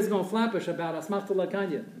 5 years ago in Flatbush about Asmachta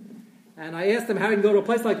Lakanya. And I asked him how he can go to a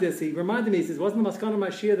place like this. He reminded me, he says, wasn't the maskana of my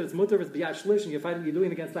shir that it's mutter, it's biyat shlish, and you're doing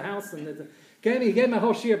it against the house? And he gave my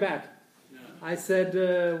whole shir back. I said,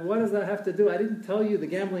 what does that have to do? I didn't tell you the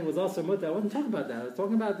gambling was also mutter. I wasn't talking about that. I was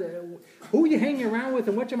talking about who you're hanging around with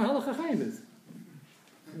and what your mahalach hachayim is.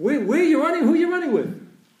 Where you're running, who you're running with.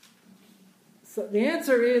 So the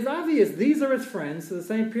answer is obvious. These are his friends, so the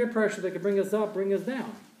same peer pressure that can bring us up, bring us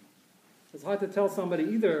down. It's hard to tell somebody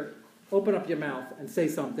either open up your mouth and say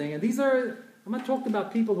something. And these are, I'm not talking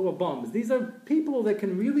about people who are bums. These are people that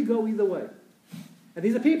can really go either way. And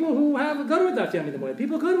these are people who have a go to Daf Yomi in the morning.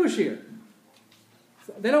 People go to a shir.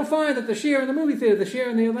 So they don't find that the shir in the movie theater, the shir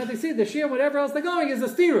in the Atlantic City, the shir whatever else they're going is a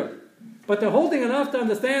stira. But they're holding enough to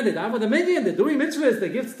understand it. I'm with a minion, they're doing mitzvahs, they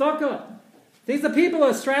give tzedakah. These are people who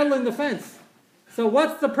are straddling the fence. So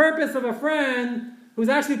what's the purpose of a friend who's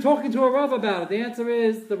actually talking to a Rav about it? The answer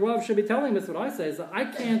is the Rav should be telling us what I say. So I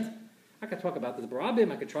can talk about this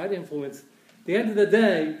barabim, I could try to influence. At the end of the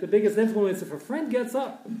day, the biggest influence, if a friend gets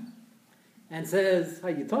up and says,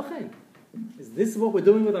 "Hey, you talking? Is this what we're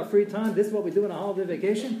doing with our free time? This is what we do on a holiday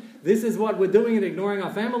vacation? This is what we're doing and ignoring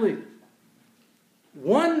our family?"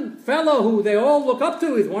 One fellow who they all look up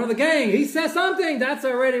to, he's one of the gang, he says something, that's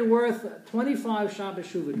already worth 25 Shabbos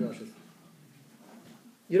Shuvah drushes.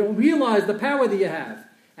 You don't realize the power that you have.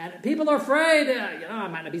 And people are afraid, I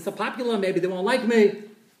might not be so popular, maybe they won't like me.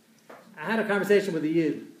 I had a conversation with a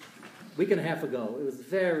Yid a week and a half ago. It was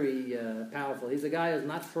very powerful. He's a guy who's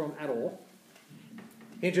not from at all.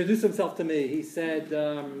 He introduced himself to me. He said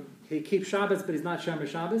he keeps Shabbos, but he's not Shomer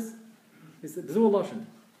Shabbos. He said, B'zul Lashon.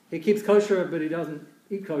 He keeps kosher, but he doesn't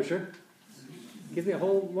eat kosher. He gives me a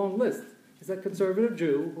whole long list. He's a conservative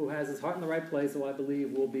Jew who has his heart in the right place, who I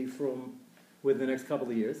believe will be from within the next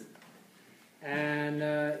couple of years.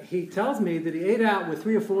 And he tells me that he ate out with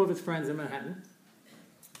 3 or 4 of his friends in Manhattan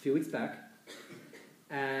a few weeks back.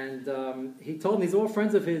 And he told me these are all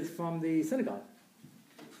friends of his from the synagogue.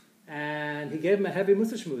 And he gave him a heavy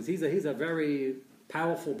Mussar shmooze. He's a very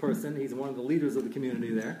powerful person. He's one of the leaders of the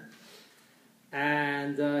community there.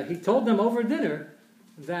 And he told them over dinner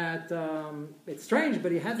that it's strange,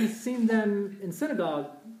 but he hasn't seen them in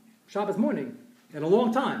synagogue Shabbos morning in a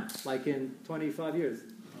long time, like in 25 years.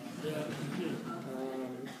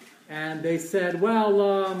 And they said,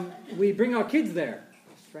 well, we bring our kids there.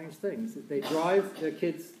 Strange things. They drive their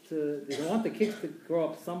kids they want the kids to grow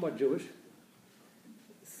up somewhat Jewish.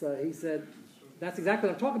 So he said, that's exactly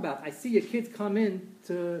what I'm talking about. I see your kids come in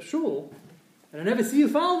to shul, and I never see you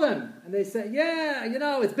follow them. And they say, yeah,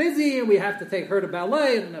 it's busy, and we have to take her to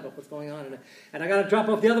ballet, and I don't know what's going on. And I got to drop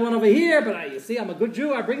off the other one over here, but you see, I'm a good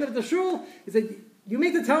Jew. I bring them to the shul. He said, you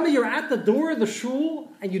mean to tell me you're at the door of the shul,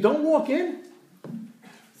 and you don't walk in?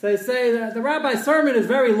 So they say that the rabbi's sermon is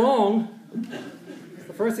very long. It's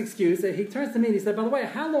the first excuse. He turns to me and he said, by the way,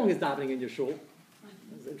 how long is davening in your shul? It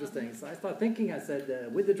was interesting. So I started thinking, I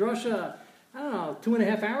said, with the drasha, I don't know,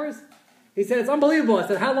 2.5 hours? He said, it's unbelievable. I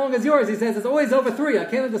said, how long is yours? He says, it's always over 3. I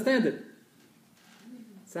can't understand it.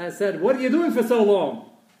 So I said, what are you doing for so long?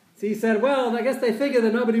 So he said, well, I guess they figure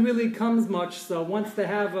that nobody really comes much, so once they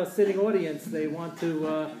have a sitting audience, they want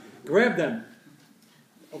to grab them.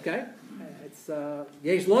 Okay? It's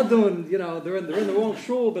Yesh Lodun, they're in the wrong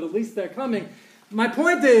shul, but at least they're coming. My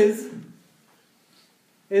point is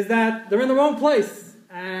that they're in the wrong place.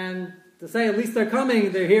 And to say at least they're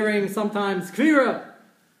coming, they're hearing sometimes kvira.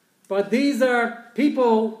 But these are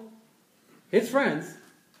people, his friends,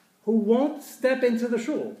 who won't step into the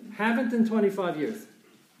shul. Haven't in 25 years.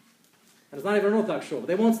 And it's not even an Orthodox shul.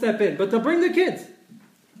 They won't step in. But they'll bring their kids.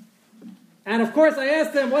 And of course I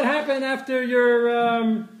asked them, what happened after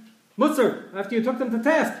your Mussar, after you took them to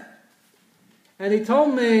task? And he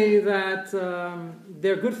told me that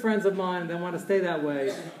they're good friends of mine and they want to stay that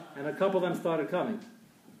way. And a couple of them started coming.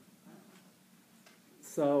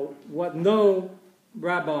 So what no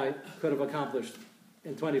rabbi could have accomplished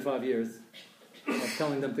in 25 years of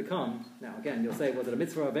telling them to come. Now again, you'll say, was it a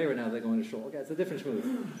mitzvah or avera now they're going to shul? Okay, it's a different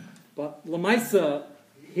shmooze. But Lamaisa,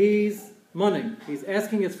 he's munning. He's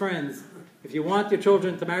asking his friends, if you want your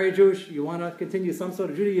children to marry Jewish, you want to continue some sort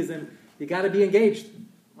of Judaism, you got to be engaged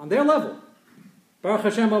on their level. Baruch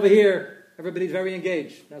Hashem over here, everybody's very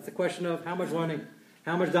engaged. That's a question of how much learning,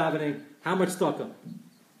 how much davening, how much tzedakah.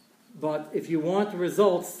 But if you want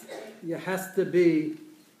results, there has to be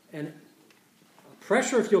a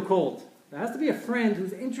pressure, if you'll call it. There has to be a friend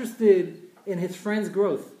who's interested in his friend's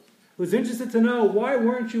growth, who's interested to know, why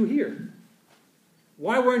weren't you here?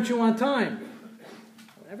 Why weren't you on time?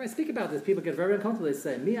 Whenever I speak about this, people get very uncomfortable. They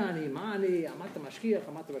say, Mi'ani, Ma'ani, Amata Mashkiach,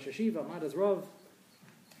 Amata Rosh Hashiva, Amata's Rav.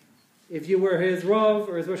 If you were his Rav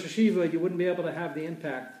or his Rosh Hashiva, you wouldn't be able to have the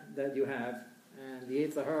impact that you have. And the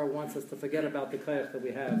Yetzer Hara wants us to forget about the koach that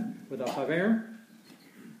we have with our Chaverim.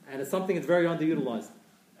 And it's something that's very underutilized.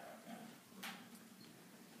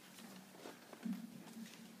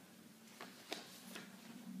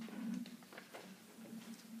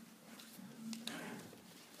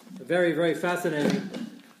 Very, very fascinating.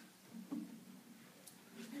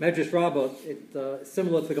 Medrash Rabbah, it's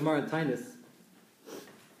similar to Gemara and Tainus. I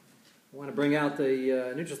want to bring out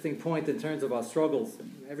an interesting point in terms of our struggles.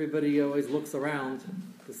 Everybody always looks around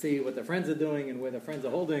to see what their friends are doing and where their friends are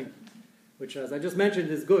holding, which, as I just mentioned,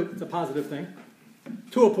 is good. It's a positive thing.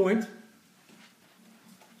 To a point.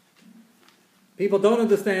 People don't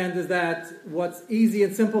understand is that what's easy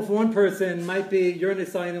and simple for one person might be your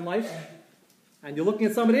sign in life, and you're looking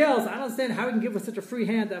at somebody else. I don't understand how he can give with such a free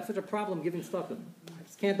hand. I have such a problem giving stuff to him. I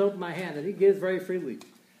just can't open my hand, and he gives very freely.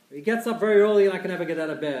 He gets up very early and I can never get out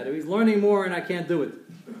of bed. Or he's learning more and I can't do it.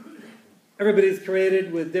 Everybody's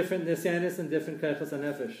created with different nisyanis and different kaichas and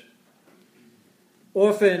nefesh.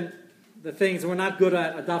 Often, the things we're not good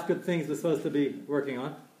at are daf good things we're supposed to be working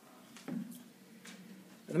on. And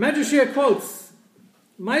the Medrash here quotes,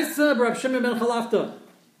 Maisa Rab Shimon ben Chalafta,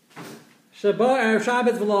 Shaba Erev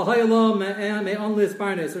Shabbos v'lo haylo me'on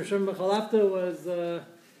l'isparnes. Rab Shimon ben Chalafta was a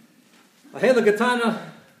Hela Gatana,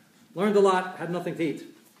 learned a lot, had nothing to eat.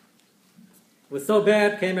 It was so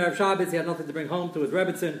bad, came Erev Shabbos, he had nothing to bring home to his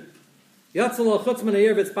Rebbetzin. Yatzalo chutz min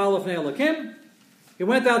ha'ir v'tzpalo fnei Elokim. He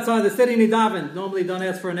went outside the city and he davened. Normally don't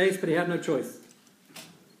ask for an ace, but he had no choice.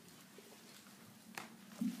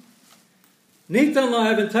 Nitan lo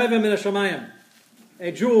heaven tevim min hashamayim.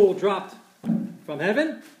 A jewel dropped from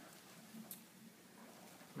heaven.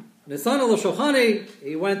 Nisan lo shochani.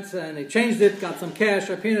 He went and he changed it, got some cash,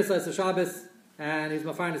 Arpinas as Shabbos, and he's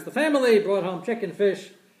mafarnis the family, brought home chicken,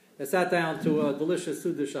 fish. They sat down to a delicious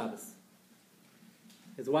Suda Shabbos.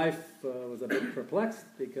 His wife was a bit perplexed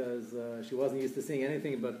because she wasn't used to seeing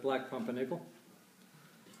anything but black pumpernickel.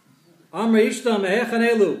 Amr Ishta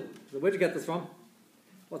Mehechanelu. So where'd you get this from?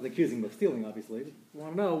 Wasn't accusing him of stealing, obviously. I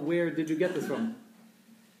want to know, where did you get this from?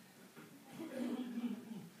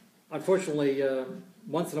 Unfortunately,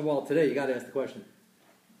 once in a while today, you got to ask the question.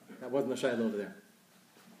 That wasn't a shayla over there.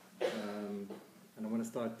 I don't want to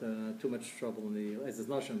start too much trouble in the Ezes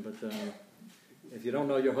Nashim, but if you don't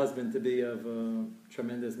know your husband to be of a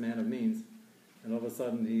tremendous man of means, and all of a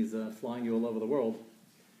sudden he's flying you all over the world,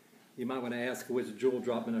 you might want to ask which jewel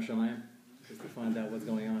dropped in Hashemayim, just to find out what's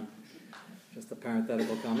going on. Just a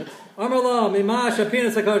parenthetical comment. Amarla, Mimash,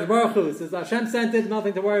 Apinas HaKadosh Baruch Hu. Says Hashem sent it,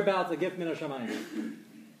 nothing to worry about, it's a gift min Hashemayim.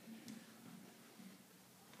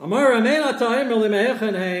 Amar Amein Atayim Roli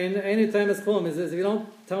Mehechen Hein, any time is klum. He says, if you don't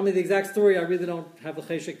tell me the exact story, I really don't have the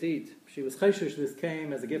cheshik to eat. She was cheshish, this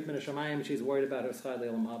came as a gift min Hashemayim, she's worried about her schai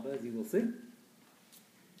le'olam haba, as you will see.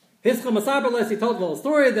 Hischel Masaberles, he told the whole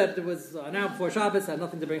story that it was an hour before Shabbos, had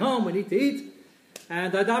nothing to bring home, we need to eat.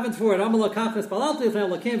 And I davened for it. Amar Lakachnes Palalti L'fnei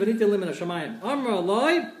Elokim V'niti Lim min Hashemayim. Amar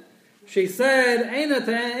Aloi, she said,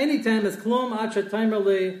 any time is klum ad shetaymer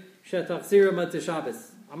li shetachzira mat Shabbos.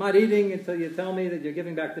 I'm not eating until you tell me that you're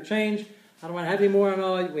giving back the change. I don't want to have any more.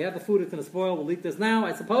 No, we have the food, it's going to spoil. We'll eat this now,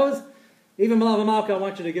 I suppose. Even Malav Malka, I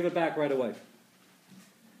want you to give it back right away.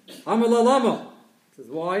 Amar Lalama. Says,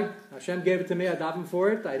 why? Hashem gave it to me. I davened for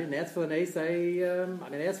it. I didn't ask for an ace. I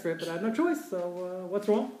didn't ask for it, but I had no choice. So what's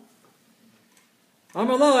wrong? Again,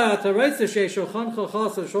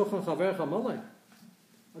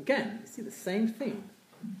 you see the same thing.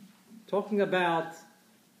 Talking about,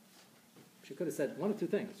 she could have said one of two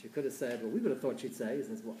things. She could have said, well, we would have thought she'd say,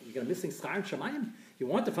 is well, you're missing schar and shamayim? You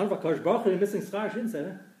want to find HaKadosh Baruch Hu, you're missing schar? She didn't say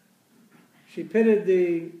that. She pitted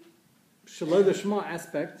the Shalom Shema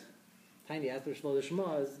aspect, tiny aspect of Shalom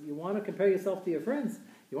Shema, is you want to compare yourself to your friends.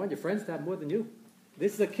 You want your friends to have more than you.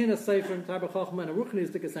 This is a kinah sefer in Tarba Chachma and a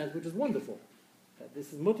ruchnistic sense, which is wonderful.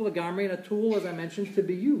 This is mutal gamri and a tool, as I mentioned, to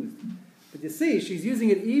be used. But you see, she's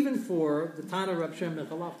using it even for the Tana Rab Shimon ben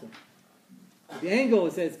Chalafta. The angle,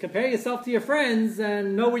 it says, compare yourself to your friends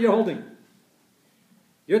and know what you're holding.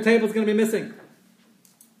 Your table's going to be missing.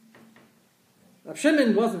 Rab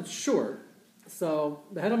Shimon wasn't sure, so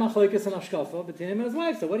the head of Machlokes and Ashkafa between him and his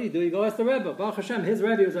wife. So what do? You go ask the Rebbe. Baruch Hashem, his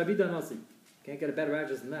Rebbe was Rabbi Danasi. Can't get a better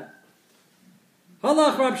address than that.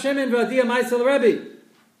 Halach Rab Shimon v'adiyah ma'aseh Rebbe.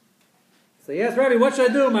 So he asked Rebbe, what should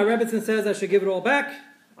I do? My Rebbetzin says I should give it all back.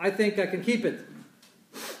 I think I can keep it.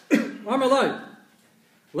 Amar Loi.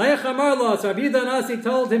 Leich Amar Lo. So Rabbi Danasi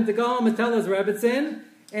told him to go home and tell his Rebbetzin,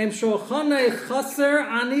 Em shochanei chaser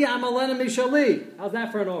ani amalena mishali. How's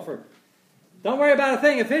that for an offer? Don't worry about a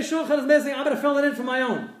thing. If his shulchan is missing, I'm going to fill it in for my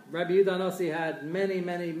own. Rabbi Danasi had many,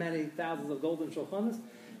 many, many thousands of golden shulchanas.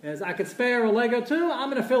 As I could spare a leg or two, I'm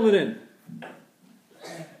going to fill it in.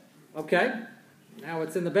 Okay. Now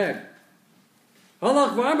it's in the bag.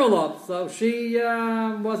 So she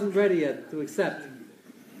wasn't ready yet to accept.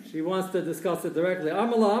 She wants to discuss it directly. So I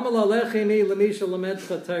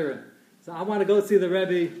want to go see the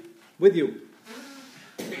Rebbe with you.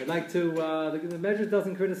 I'd like to, the Medrash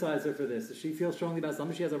doesn't criticize her for this. If she feels strongly about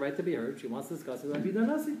something, she has a right to be heard. She wants to discuss it with Rabbi Yehuda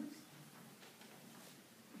Nasi.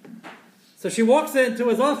 So she walks into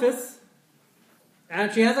his office,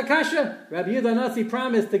 and she has a kasha. Rabbi Yehuda Nasi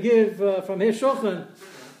promised to give from his shulchan.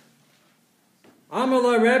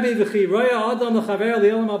 Amala Rabbi v'chi roya adam l'chaver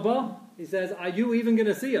li'olam haba. He says, are you even going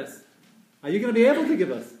to see us? Are you going to be able to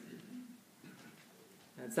give us?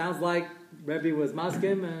 And it sounds like Rebbe was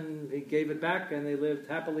maskim, and he gave it back, and they lived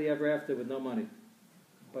happily ever after with no money,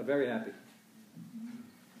 but very happy.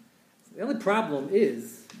 So the only problem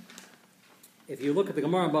is, if you look at the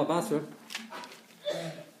Gemara in Bava Basra,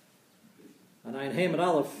 and Ayin Hey Mid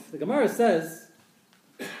Aleph, the Gemara says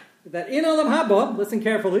that in Olam Haba, listen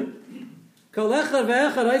carefully, everybody's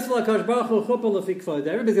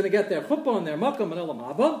going to get their chuppah and their makam in Olam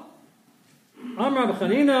Haba. Amar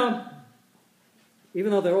B'Chanina,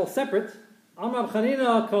 even though they're all separate, Amar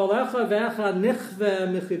B'Chanina kol echad ve'echad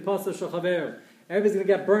nichve michipasa shachaver. Everybody's going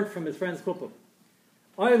to get burnt from his friend's chuppah.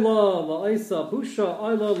 Ayla la'isa busha,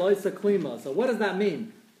 ayla la'isa klima. So what does that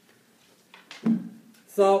mean?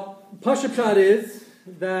 So Pashup Pshat is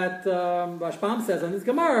that Rashbam says on this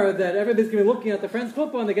Gemara that everybody's going to be looking at the friend's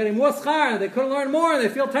chuppah and they're getting more schar, and they couldn't learn more, and they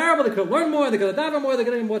feel terrible, they couldn't learn more, they're going to daven more, they're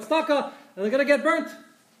getting more tzedakah, and they're going to get burnt.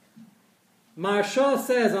 Maharsha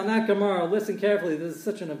says on that Gemara, listen carefully, this is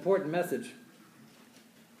such an important message.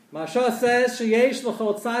 Maharsha says, Sheyesh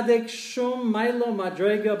l'chol tzadik shum mailo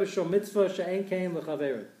madrega b'shum mitzvah she'en kein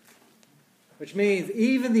l'chaverit. Which means,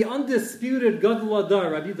 even the undisputed Gadol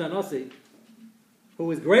Adar, Rabbi Yehuda Nasi,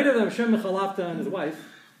 who is greater than Rosh Chalafta and his wife,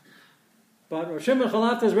 but Rosh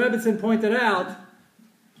Chalafta's Rebbetzin pointed out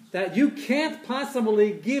that you can't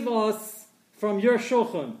possibly give us from your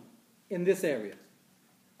shulchan in this area.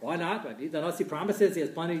 Why not? Rabbi Yehuda Nasi promises he has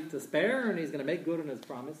plenty to spare, and he's going to make good on his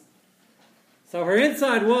promise. So her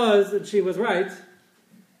insight was, and she was right,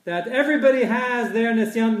 that everybody has their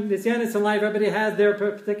nisyanis in life, everybody has their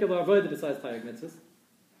particular avodah besides Taryag mitzvahs.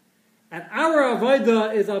 And our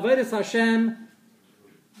avodah is avodas Hashem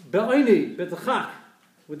be'oini, be'tachak,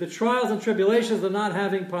 with the trials and tribulations of not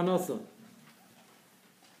having parnasa.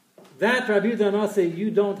 That Rabbi Yehuda Nasi you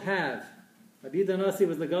don't have. Rabbi Yehuda Nasi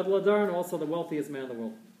was the Gadol Adar and also the wealthiest man in the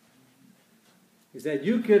world. He said,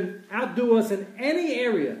 you can outdo us in any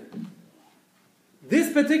area.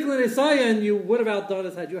 This particular Nisayan, you would have outdone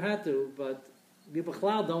us had you had to, but you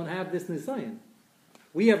B'chlal don't have this Nisayan.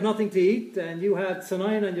 We have nothing to eat, and you had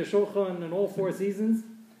Tzanayin and your Shulchan in all 4 seasons.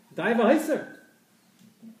 Daiva Heiser.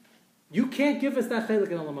 You can't give us that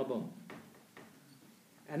chelik in Olam Haba.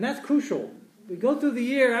 And that's crucial. We go through the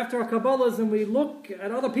year after our Kabbalahs and we look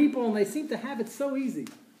at other people and they seem to have it so easy.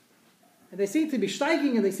 And they seem to be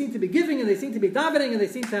steiging, and they seem to be giving, and they seem to be davening, and they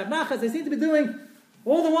seem to have nachas, they seem to be doing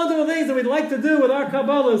all the wonderful things that we'd like to do with our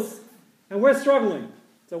Kabbalahs, and we're struggling.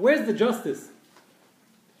 So where's the justice?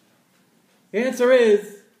 The answer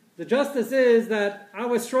is, the justice is that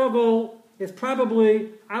our struggle is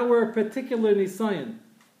probably our particular nisayon.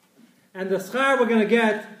 And the schar we're going to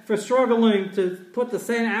get for struggling to put the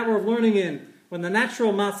same hour of learning in when the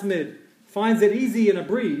natural masmid finds it easy in a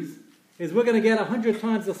breeze, is we're going to get 100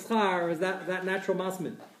 times the schar as that natural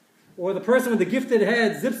masmid. Or the person with the gifted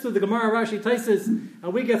head zips through the Gemara, Rashi, Taisus,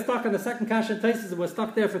 and we get stuck on the second Kasha and Taisus, and we're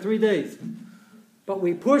stuck there for 3 days. But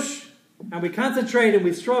we push, and we concentrate, and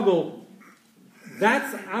we struggle.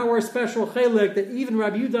 That's our special chelik that even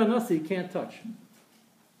Rabbi Yehuda Nasi can't touch.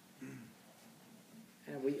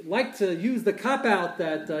 And we like to use the cop-out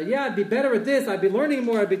that, I'd be better at this, I'd be learning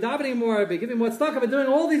more, I'd be davening more, I'd be giving more tzedakah, I'd be doing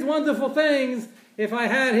all these wonderful things if I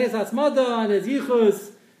had his asmada and his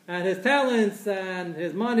yichus and his talents and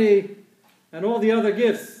his money and all the other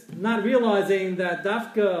gifts, not realizing that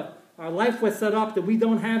dafka, our life was set up that we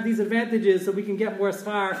don't have these advantages so we can get more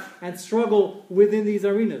schar and struggle within these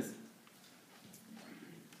arenas.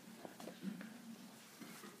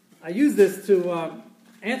 I use this to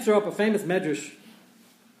answer up a famous medrash.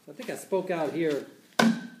 I think I spoke out here 4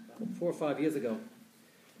 or 5 years ago.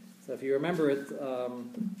 So if you remember it,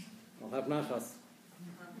 I'll have nachas.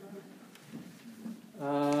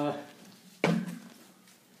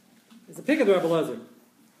 It's a pick of the Rebbe Lezer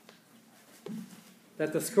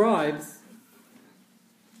that describes,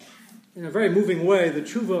 in a very moving way, the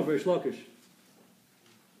tshuva of Reish Lakish.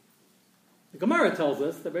 The Gemara tells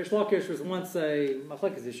us that Reish Lakish was once a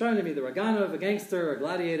machlekes yishanim, either a ganav, a gangster, a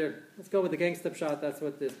gladiator. Let's go with the gangster shot. That's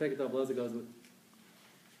what this pick of the Rebbe Lezer goes with.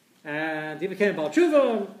 And he became a Baal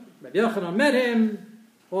Tshuva. Rabbi Yochanan met him,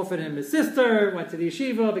 offered him his sister, went to the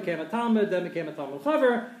yeshiva, became a Talmud, then became a Talmud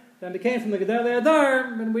Chaver, then became from the Gedolei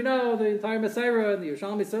Adar, and we know the entire Mesorah and the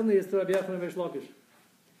Yerushalmi certainly is to Rabbi Yochanan Reish Lakish.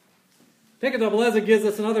 Pick of the Rebbe Lezer gives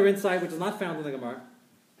us another insight which is not found in the Gemara.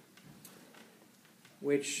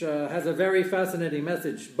 which has a very fascinating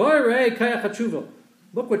message.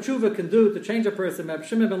 Look what tshuva can do to change a person. Reb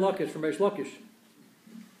Shimon ben Lakish from Reish Lakish.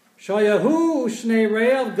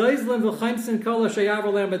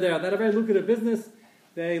 That a very lucrative business.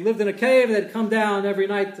 They lived in a cave. They'd come down every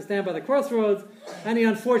night to stand by the crossroads. Any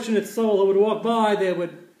unfortunate soul who would walk by, they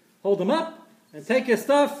would hold them up and take your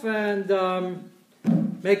stuff and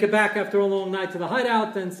make it back after a long night to the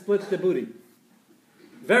hideout and split the booty.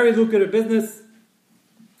 Very lucrative business.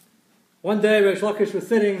 One day, Reish Lakish was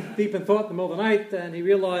sitting deep in thought in the middle of the night, and he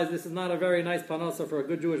realized this is not a very nice panasa for a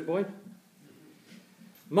good Jewish boy.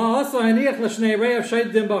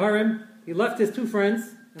 He left his two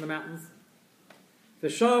friends in the mountains.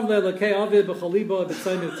 And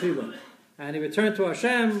he returned to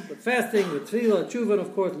Hashem with fasting, with tefillah, tshuva, and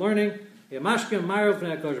of course learning. And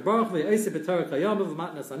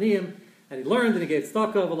he learned and he gave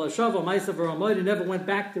tzedakah. He never went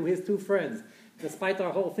back to his two friends. Despite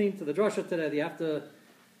our whole theme to the drasha today, you have to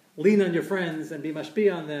lean on your friends and be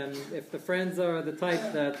mashpia on them. If the friends are the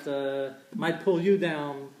type that might pull you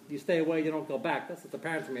down, you stay away, you don't go back. That's what's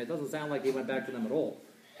apparent from here. It doesn't sound like he went back to them at all.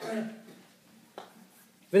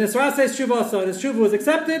 V'nisra says tshuva, so his tshuva was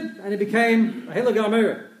accepted, and he became a Hilag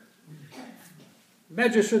Amira.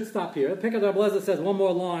 Medrash should stop here. Pikad Rabbi Eliezer says one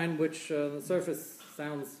more line, which on the surface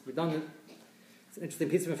sounds redundant. It's an interesting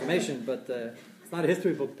piece of information, but it's not a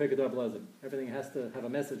history book, Pikad Rabbi Eliezer. Everything has to have a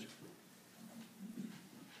message.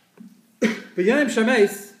 B'yom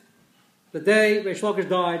Shemes, the day Reish Lakish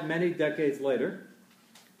died many decades later,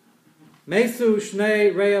 Mesu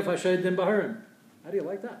Shnei Reyav Hashedim Baharim. How do you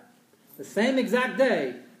like that? The same exact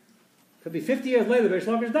day, could be 50 years later, Reish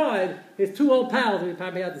Lakish died, his two old pals, who he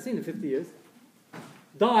probably hadn't seen in 50 years,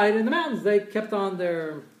 died in the mountains. They kept on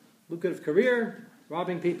their lucrative career,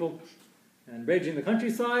 robbing people and raging the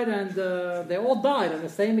countryside, and they all died on the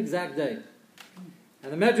same exact day.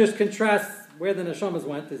 And the Medrash contrasts where the neshamas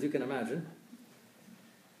went, as you can imagine.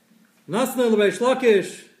 Nasna Reish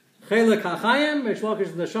Lakish, Chelek HaChayim, Reish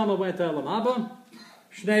Lakish's neshama went to Elam Haba.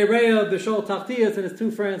 Shnei Reya, Bishol Tachtias, and his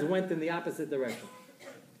two friends went in the opposite direction.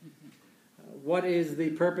 What is the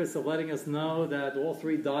purpose of letting us know that all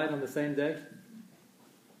three died on the same day?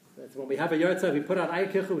 That's when we have a Yartzah, we put out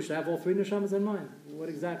Ayakichu, we should have all three neshamas in mind. What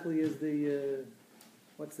exactly is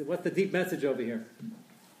what's the deep message over here?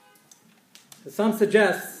 So some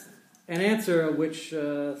suggest an answer which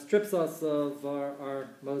strips us of our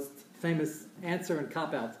most famous answer and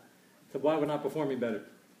cop-out to why we're not performing better.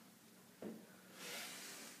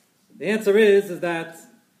 The answer is that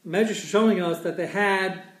Medrash is showing us that they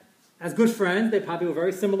had, as good friends, they probably were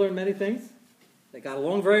very similar in many things. They got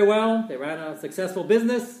along very well. They ran a successful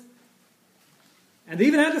business. And they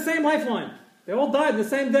even had the same lifeline. They all died the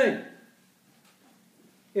same day.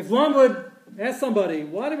 If one would ask somebody,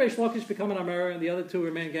 why did Reish Lakish become an Amira and the other two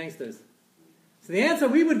remain gangsters? So the answer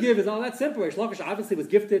we would give is, that's simple. Reish Lakish obviously was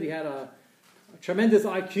gifted. He had a tremendous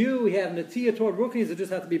IQ. He had an atiyah toward rookies that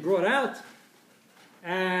just had to be brought out.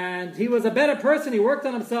 And he was a better person. He worked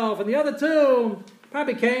on himself. And the other two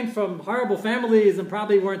probably came from horrible families and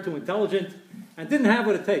probably weren't too intelligent and didn't have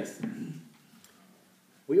what it takes.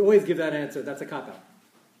 We always give that answer. That's a cop-out.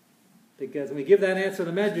 Because when we give that answer to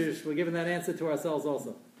the Medrash, we're giving that answer to ourselves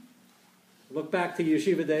also. Look back to your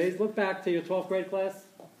yeshiva days. Look back to your 12th grade class.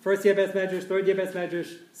 First year Beth Medrash, third year Beth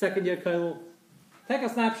Medrash, second year Kollel. Take a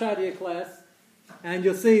snapshot of your class, and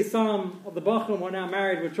you'll see some of the Bachrim who are now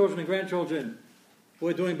married with children and grandchildren who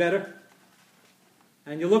are doing better.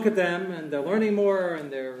 And you look at them, and they're learning more,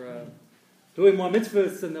 and they're doing more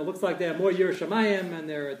mitzvahs, and it looks like they have more Yiras Shamayim, and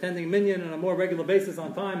they're attending minyan on a more regular basis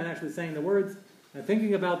on time, and actually saying the words, and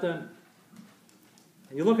thinking about them.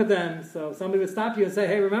 And you look at them, so somebody would stop you and say,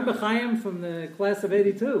 hey, remember Chaim from the class of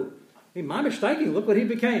 82? Hey, Mamish Taiki, look what he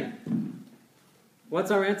became. What's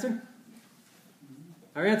our answer?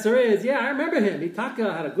 Our answer is, yeah, I remember him.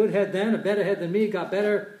 Itaka had a good head then, a better head than me, got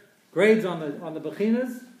better grades on the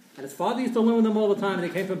Bechinas, and his father used to learn with them all the time, and he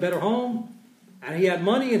came from a better home, and he had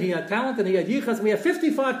money, and he had talent, and he had yichas, and we have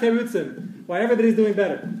 55 terutzim, while everybody's doing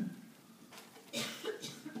better.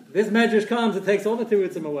 This Medrash comes and takes all the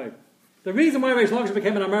terutzim away. The reason why Reish Lakish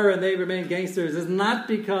became an Amira and they remained gangsters is not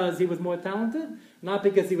because he was more talented, not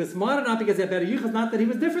because he was smarter, not because he had better yichas, not that he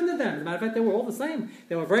was different than them. As a matter of fact, they were all the same.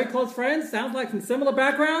 They were very close friends, sounds like from similar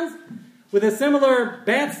backgrounds, with a similar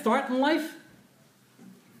bad start in life.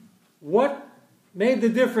 What made the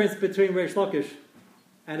difference between Reish Lakish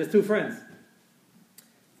and his two friends?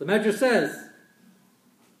 The Medrash says,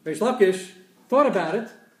 Reish Lakish thought about it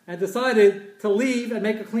and decided to leave and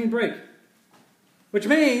make a clean break. Which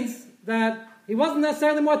means that he wasn't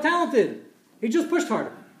necessarily more talented. He just pushed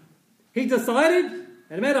harder. He decided,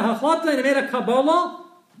 And he made a hachlata, and he made a Kabbalah,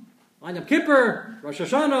 on Yom Kippur, Rosh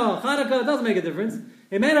Hashanah, Hanukkah, it doesn't make a difference.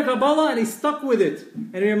 He made a Kabbalah and he stuck with it.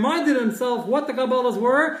 And he reminded himself what the Kabbalahs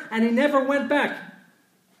were, and he never went back.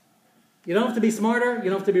 You don't have to be smarter, you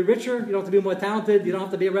don't have to be richer, you don't have to be more talented, you don't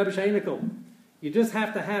have to be a Rebbe Sheinikel. You just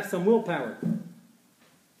have to have some willpower.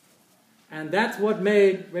 And that's what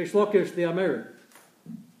made Reish Lakish the Amir.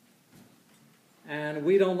 And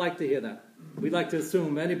we don't like to hear that. We like to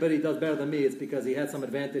assume anybody does better than me, it's because he had some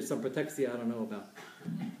advantage, some protection I don't know about.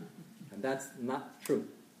 And that's not true.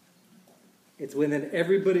 It's within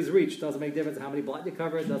everybody's reach. Doesn't make a difference how many blot you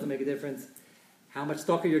cover. It doesn't make a difference how much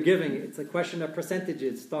tzedakah you're giving. It's a question of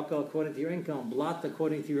percentages. Tzedakah according to your income, blot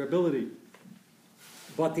according to your ability.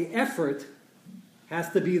 But the effort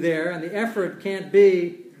has to be there, and the effort can't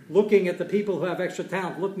be looking at the people who have extra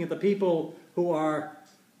talent, looking at the people who are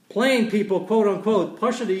plain people, quote unquote,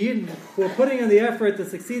 Pasha the Yidden, who are putting in the effort to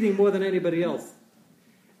succeeding more than anybody else.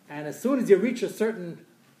 And as soon as you reach a certain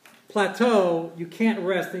plateau, you can't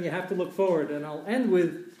rest and you have to look forward. And I'll end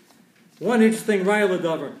with one interesting Raya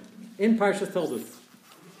L'Davar in Parshas Toldos.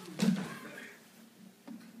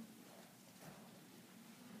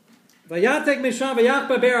 Vayatek Misham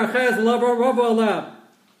Vayachba Berachez Ravo Alab.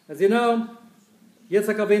 As you know,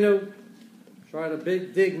 Yitzhak Avinu tried to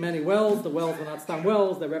dig many wells. The wells were not stam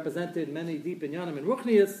wells. They represented many deep inyanim and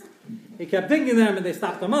ruchnias. He kept digging them and they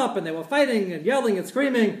stopped them up and they were fighting and yelling and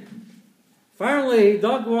screaming. Finally, he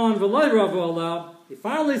dug one, he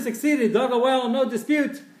finally succeeded, he dug a well, no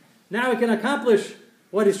dispute. Now he can accomplish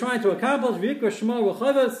what he's trying to accomplish. I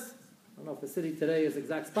don't know if the city today is the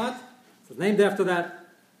exact spot. It's named after that.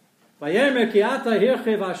 Finally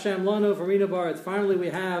we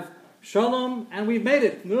have Shalom, and we've made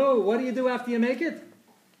it. No, what do you do after you make it?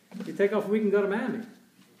 You take off a week and go to Miami.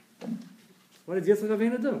 What did Yitzchak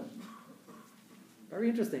Avinu do? Very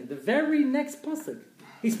interesting. The very next pasuk.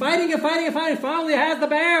 He's fighting and fighting and fighting. Finally has the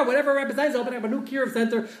bear, whatever it represents, opening up a new Kiruv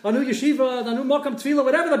center, a new yeshiva, a new Mokum Tefillah,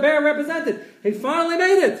 whatever the bear represented. He finally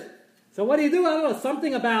made it. So what do you do? I don't know,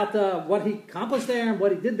 something about what he accomplished there and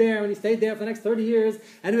what he did there, and he stayed there for the next 30 years,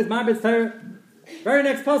 and he was Marbitz Torah. Very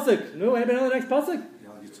next pasuk. No, anybody know the next pasuk?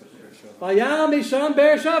 Vayal Misham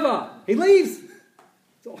Be'er Shava. He leaves.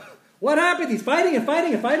 So what happened? He's fighting and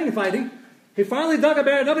fighting and fighting and fighting. He finally dug a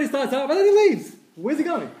bear, nobody starts out, but then he leaves. Where's he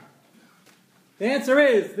going? The answer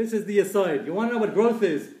is, this is the aside. You want to know what growth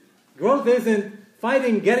is? Growth isn't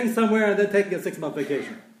fighting, getting somewhere, and then taking a 6-month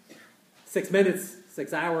vacation. 6 minutes,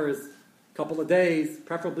 6 hours, couple of days,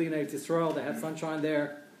 preferably in Eretz Yisrael. They have sunshine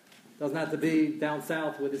there. Doesn't have to be down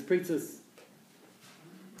south with his preachers.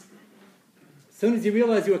 As soon as you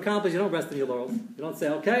realize you accomplished, you don't rest in your laurels. You don't say,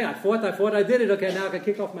 okay, I fought, I did it. Okay, now I can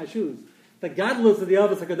kick off my shoes. The godless of the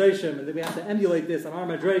Avos HaKadoshim, and then we have to emulate this on our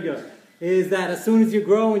Madrega, is that as soon as you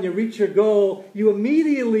grow and you reach your goal, you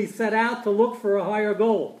immediately set out to look for a higher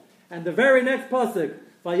goal. And the very next pasuk,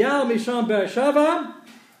 Vayal Misham Be'er Shava,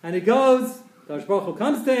 and he goes, Kadosh Baruch Hu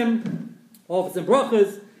comes to him, all of it's in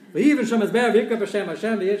brachas, V'yiven Sham Ezber, V'yikra B'Shem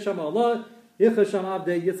Hashem, V'yit Sham Allah, Yichah Sham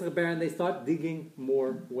Abdei Yitzchak Ber, and they start digging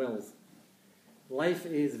more wells. Life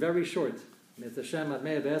is very short. The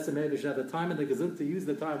time in the Gezut to use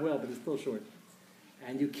the time well, but it's still short.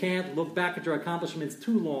 And you can't look back at your accomplishments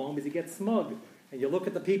too long because you get smug. And you look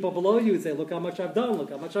at the people below you and say, look how much I've done, look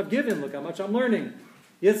how much I've given, look how much I'm learning.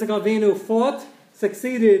 Yitzchak Avinu fought,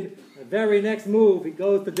 succeeded. The very next move, he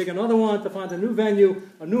goes to dig another one to find a new venue,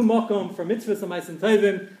 a new mokum for mitzvahs and ma'asim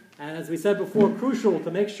tovim. And as we said before, crucial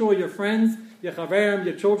to make sure your friends, your chaverim,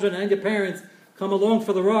 your children, and your parents come along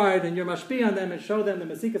for the ride and you're mashpi on them and show them the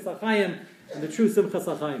Mesikas HaChaim and the true Simchas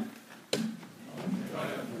HaChaim.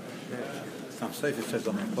 Sam Sefer says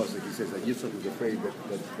on the pasuk, he says that Yitzchak was afraid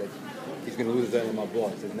that he's going to lose that in my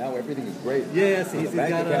blood. He says now everything is great. Yes, he's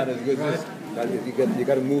got a good. Right. You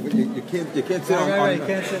got to move it. You can't sit right, you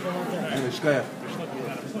can't sit for a long time.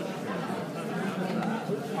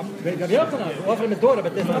 Rabbi Yochanan offered him his daughter,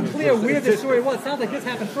 but it's unclear where this story was. It sounds like this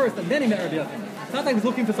happened first, and then he met Rabbi Yochanan. It sounds like he was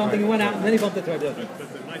looking for something, he went out, and then he bumped into Rabbi Yochanan.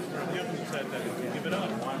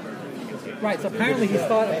 Right, so apparently he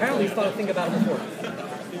started thinking about it before.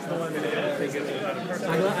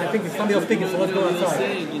 I think there's somebody else thinking, so let's go outside.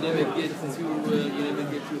 Saying you never get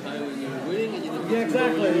too high when you're winning, and you never get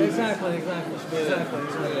exactly.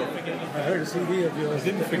 I heard a CD of yours. I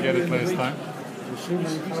didn't forget it last time. You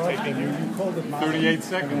called it 38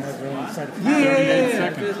 seconds.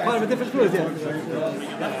 It's part of a different quiz,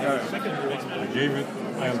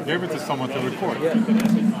 I gave it to someone to record.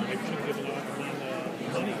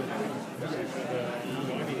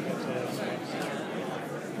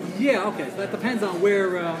 Yeah, okay, so that depends on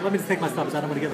where, let me just take my stuff, because I don't want to get